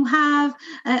when you have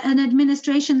an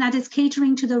administration that is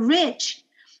catering to the rich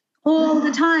all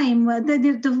the time,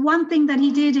 the one thing that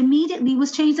he did immediately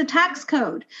was change the tax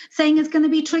code, saying it's going to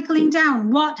be trickling down.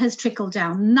 What has trickled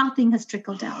down? Nothing has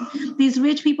trickled down. These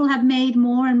rich people have made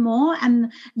more and more,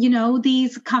 and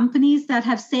these companies that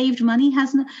have saved money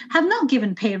have not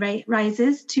given pay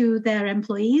rises to their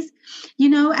employees.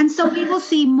 And so we will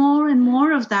see more and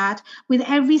more of that with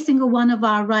every single one of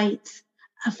our rights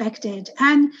affected.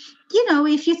 And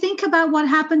if you think about what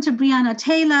happened to Breonna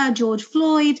Taylor, George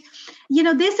Floyd,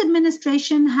 this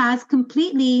administration has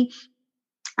completely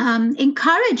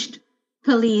encouraged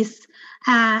police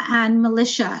and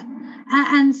militia.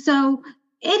 And so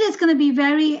it is going to be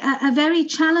a very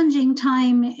challenging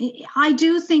time. I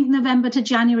do think November to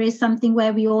January is something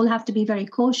where we all have to be very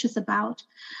cautious about,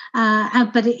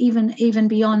 but even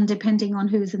beyond, depending on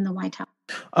who's in the White House.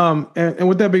 And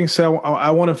with that being said,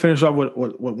 I want to finish off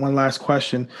with one last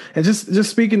question. And just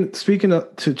speaking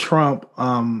to Trump,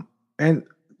 and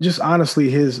just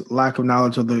honestly, his lack of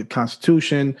knowledge of the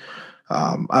Constitution.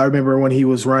 I remember when he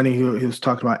was running, he was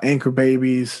talking about anchor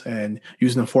babies and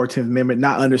using the 14th Amendment,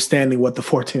 not understanding what the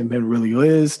 14th Amendment really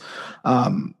is.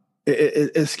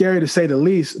 It's scary to say the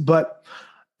least. But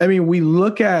I mean, we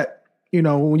look at,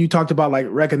 when you talked about like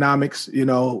Reaganomics,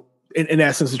 in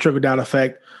essence, the trickle down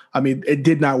effect. I mean, it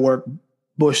did not work.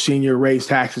 Bush Sr. raised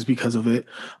taxes because of it.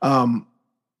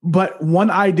 But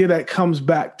one idea that comes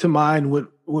back to mind with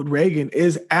Reagan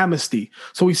is amnesty.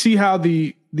 So we see how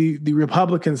the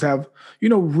Republicans have,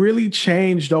 really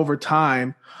changed over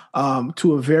time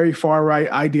to a very far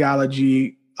right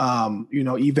ideology,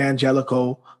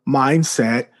 evangelical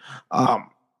mindset.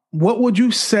 What would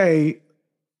you say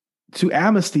to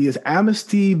amnesty? Is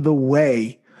amnesty the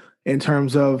way in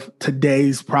terms of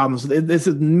today's problems? There's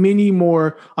many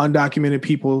more undocumented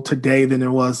people today than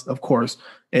there was, of course,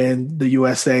 in the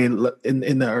USA in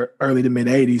the early to mid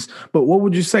 80s. But what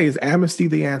would you say? Is amnesty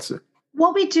the answer?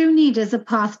 What we do need is a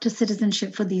path to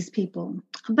citizenship for these people.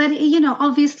 But,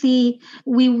 obviously,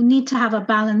 we need to have a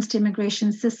balanced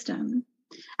immigration system.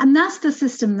 And that's the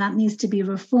system that needs to be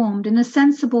reformed in a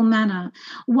sensible manner.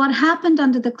 What happened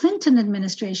under the Clinton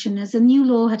administration is a new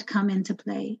law had come into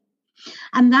play.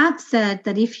 And that said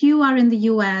that if you are in the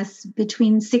US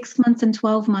between 6 months and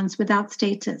 12 months without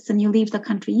status and you leave the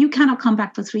country, you cannot come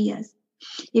back for 3 years.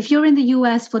 If you're in the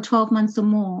US for 12 months or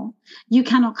more, you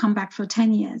cannot come back for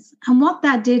 10 years. And what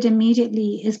that did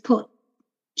immediately is put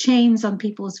chains on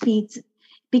people's feet,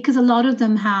 because a lot of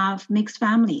them have mixed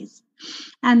families.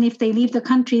 And if they leave the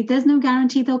country, there's no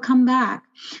guarantee they'll come back.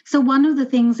 So one of the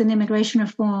things in immigration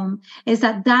reform is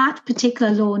that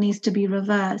particular law needs to be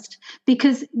reversed.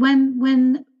 Because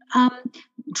when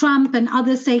Trump and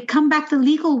others say, come back the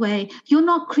legal way, you're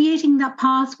not creating that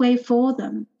pathway for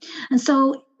them. And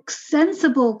so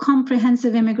sensible,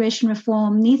 comprehensive immigration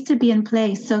reform needs to be in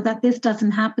place so that this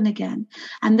doesn't happen again.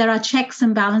 And there are checks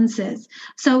and balances.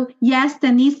 So yes,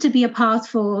 there needs to be a path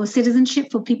for citizenship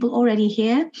for people already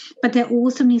here, but there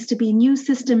also needs to be new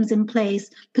systems in place,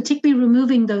 particularly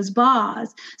removing those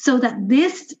bars so that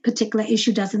this particular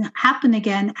issue doesn't happen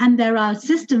again. And there are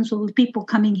systems for people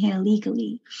coming here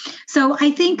legally. So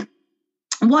I think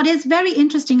what is very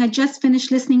interesting, I just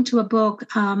finished listening to a book,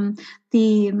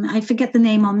 I forget the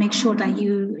name, I'll make sure that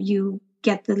you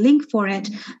get the link for it.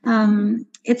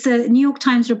 It's a New York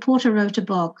Times reporter wrote a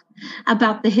book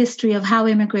about the history of how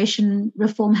immigration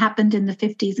reform happened in the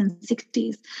 50s and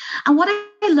 60s. And what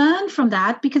I learned from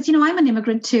that, because, I'm an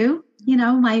immigrant too, You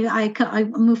know, I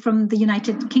moved from the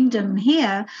United Kingdom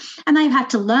here, and I've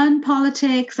had to learn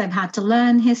politics. I've had to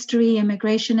learn history,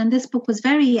 immigration, and this book was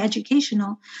very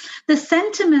educational. The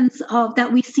sentiments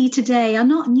that we see today are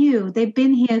not new. They've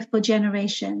been here for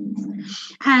generations.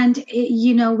 And,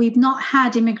 you know, we've not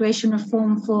had immigration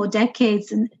reform for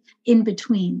decades in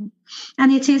between.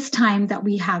 And it is time that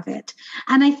we have it.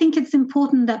 And I think it's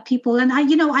important that people, and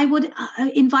I would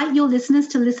invite your listeners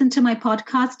to listen to my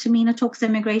podcast, Tamina Talks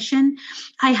Immigration.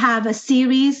 I have a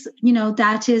series, you know,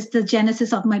 that is the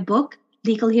genesis of my book,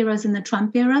 Legal Heroes in the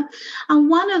Trump Era. And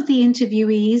one of the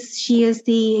interviewees, she is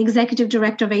the executive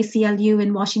director of ACLU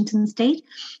in Washington State.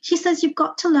 She says, you've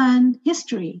got to learn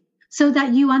history so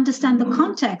that you understand the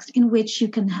context in which you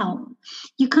can help.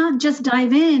 You can't just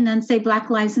dive in and say Black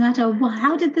Lives Matter. Well,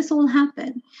 how did this all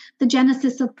happen? The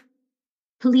genesis of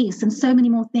police and so many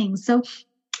more things. So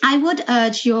I would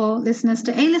urge your listeners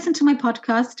to listen to my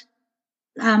podcast.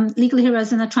 Legal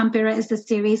Heroes in the Trump Era is the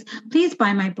series. Please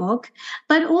buy my book.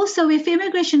 But also, if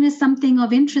immigration is something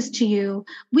of interest to you,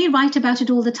 we write about it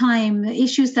all the time,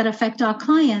 issues that affect our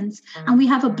clients. And we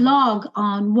have a blog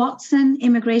on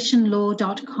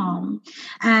watsonimmigrationlaw.com.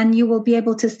 And you will be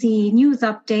able to see news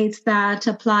updates that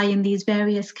apply in these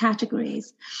various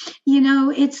categories. You know,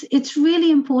 it's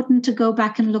really important to go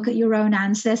back and look at your own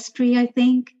ancestry, I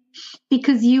think,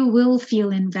 because you will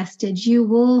feel invested. You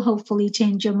will hopefully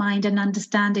change your mind and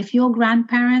understand if your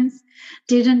grandparents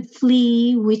didn't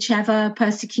flee whichever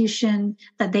persecution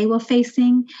that they were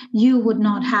facing, you would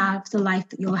not have the life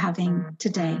that you're having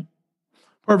today.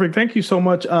 Perfect. Thank you so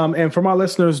much. And for my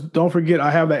listeners, don't forget,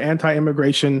 I have the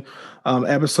anti-immigration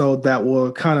episode that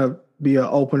will kind of be an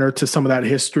opener to some of that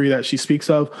history that she speaks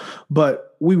of. But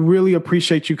we really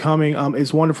appreciate you coming.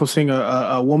 It's wonderful seeing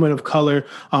a woman of color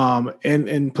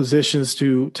in positions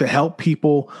to help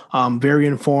people, very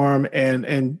informed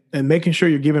and making sure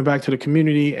you're giving back to the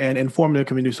community and informing the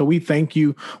community. So we thank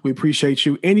you. We appreciate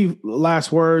you. Any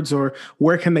last words, or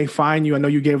where can they find you? I know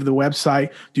you gave the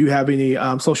website. Do you have any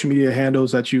social media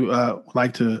handles that you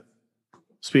like to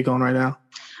speak on right now?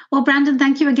 Well, Brandon,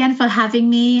 thank you again for having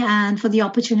me and for the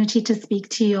opportunity to speak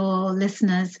to your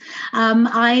listeners.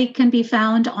 I can be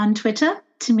found on Twitter,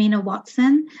 Tamina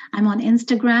Watson. I'm on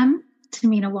Instagram,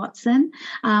 Tamina Watson.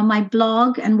 My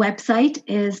blog and website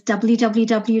is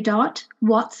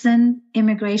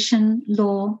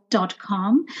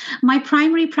www.watsonimmigrationlaw.com. My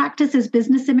primary practice is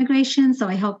business immigration, so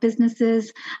I help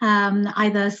businesses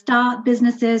either start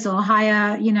businesses or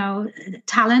hire,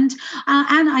 talent.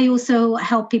 And I also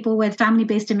help people with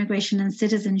family-based immigration and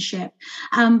citizenship.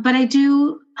 But I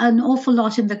do an awful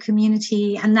lot in the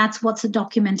community, and that's what's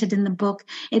documented in the book.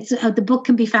 The book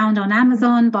can be found on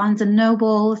Amazon, Barnes and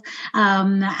Noble,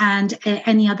 and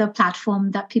any other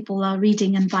platform that people are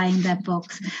reading and buying their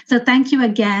books. So thank you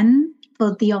again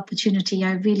for the opportunity.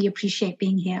 I really appreciate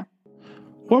being here.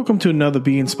 Welcome to another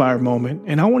Be Inspired moment,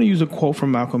 and I want to use a quote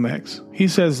from Malcolm X. He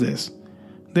says this: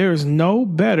 "There is no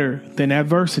better than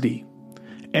adversity.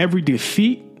 Every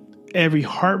defeat, every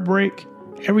heartbreak,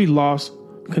 every loss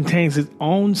contains its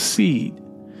own seed,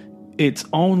 its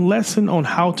own lesson on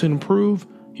how to improve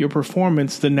your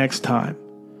performance the next time."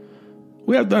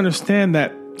 We have to understand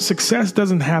that success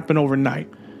doesn't happen overnight.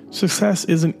 Success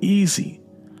isn't easy.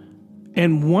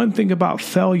 And one thing about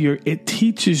failure, it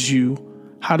teaches you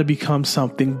how to become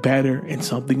something better and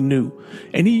something new.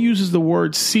 And he uses the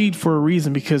word seed for a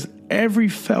reason, because every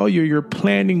failure, you're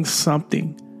planting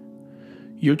something.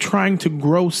 You're trying to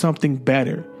grow something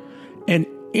better. And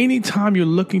anytime you're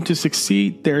looking to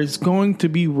succeed, there's going to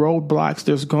be roadblocks.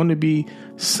 There's going to be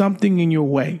something in your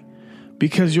way,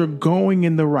 because you're going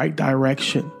in the right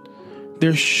direction.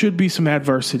 There should be some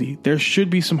adversity. There should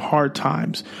be some hard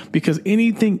times, because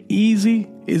anything easy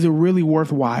is it really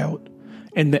worthwhile?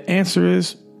 And the answer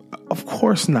is, of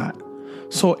course not.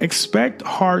 So expect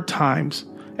hard times,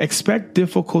 expect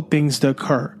difficult things to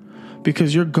occur,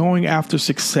 because you're going after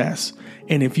success.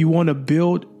 And if you want to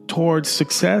build towards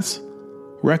success,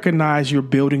 recognize you're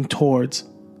building towards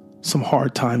some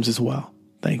hard times as well.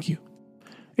 Thank you.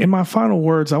 In my final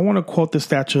words, I want to quote the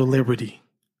Statue of Liberty.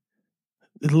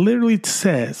 It literally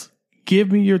says,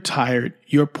 "Give me your tired,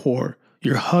 your poor,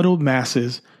 your huddled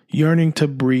masses yearning to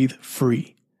breathe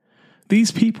free."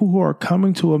 These people who are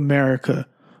coming to America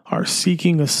are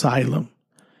seeking asylum,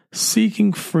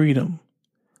 seeking freedom,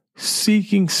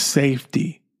 seeking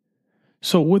safety.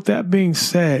 So with that being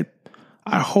said,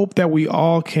 I hope that we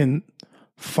all can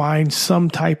find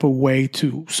some type of way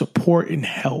to support and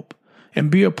help and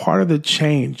be a part of the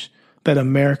change that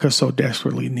America so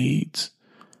desperately needs.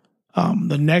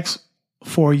 The next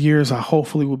 4 years,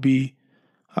 hopefully will be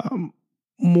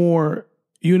more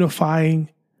unifying,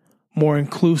 more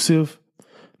inclusive.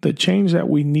 The change that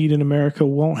we need in America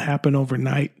won't happen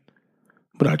overnight,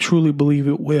 but I truly believe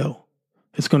it will.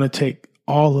 It's going to take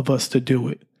all of us to do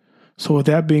it. So with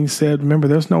that being said, remember,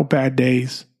 there's no bad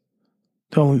days.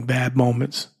 There are only bad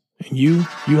moments. And you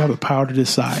have the power to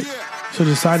decide. So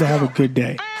decide to have a good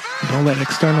day. Don't let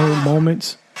external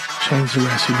moments change the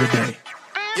rest of your day.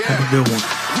 Have a good one.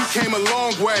 We came a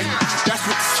long way. That's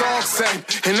what the song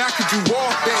say. And I could do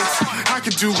all things. I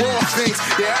could do all things.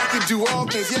 Yeah, I could do all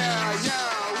things. Yeah.